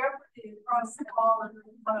biology Jeopardy across the hall and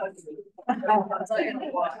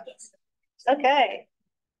Okay.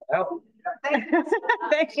 Wow.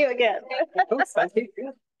 Thank you again. Thank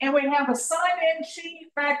you. And we have a sign-in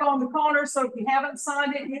sheet back on the corner, so if you haven't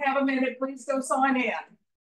signed it, you have a minute, please go sign in.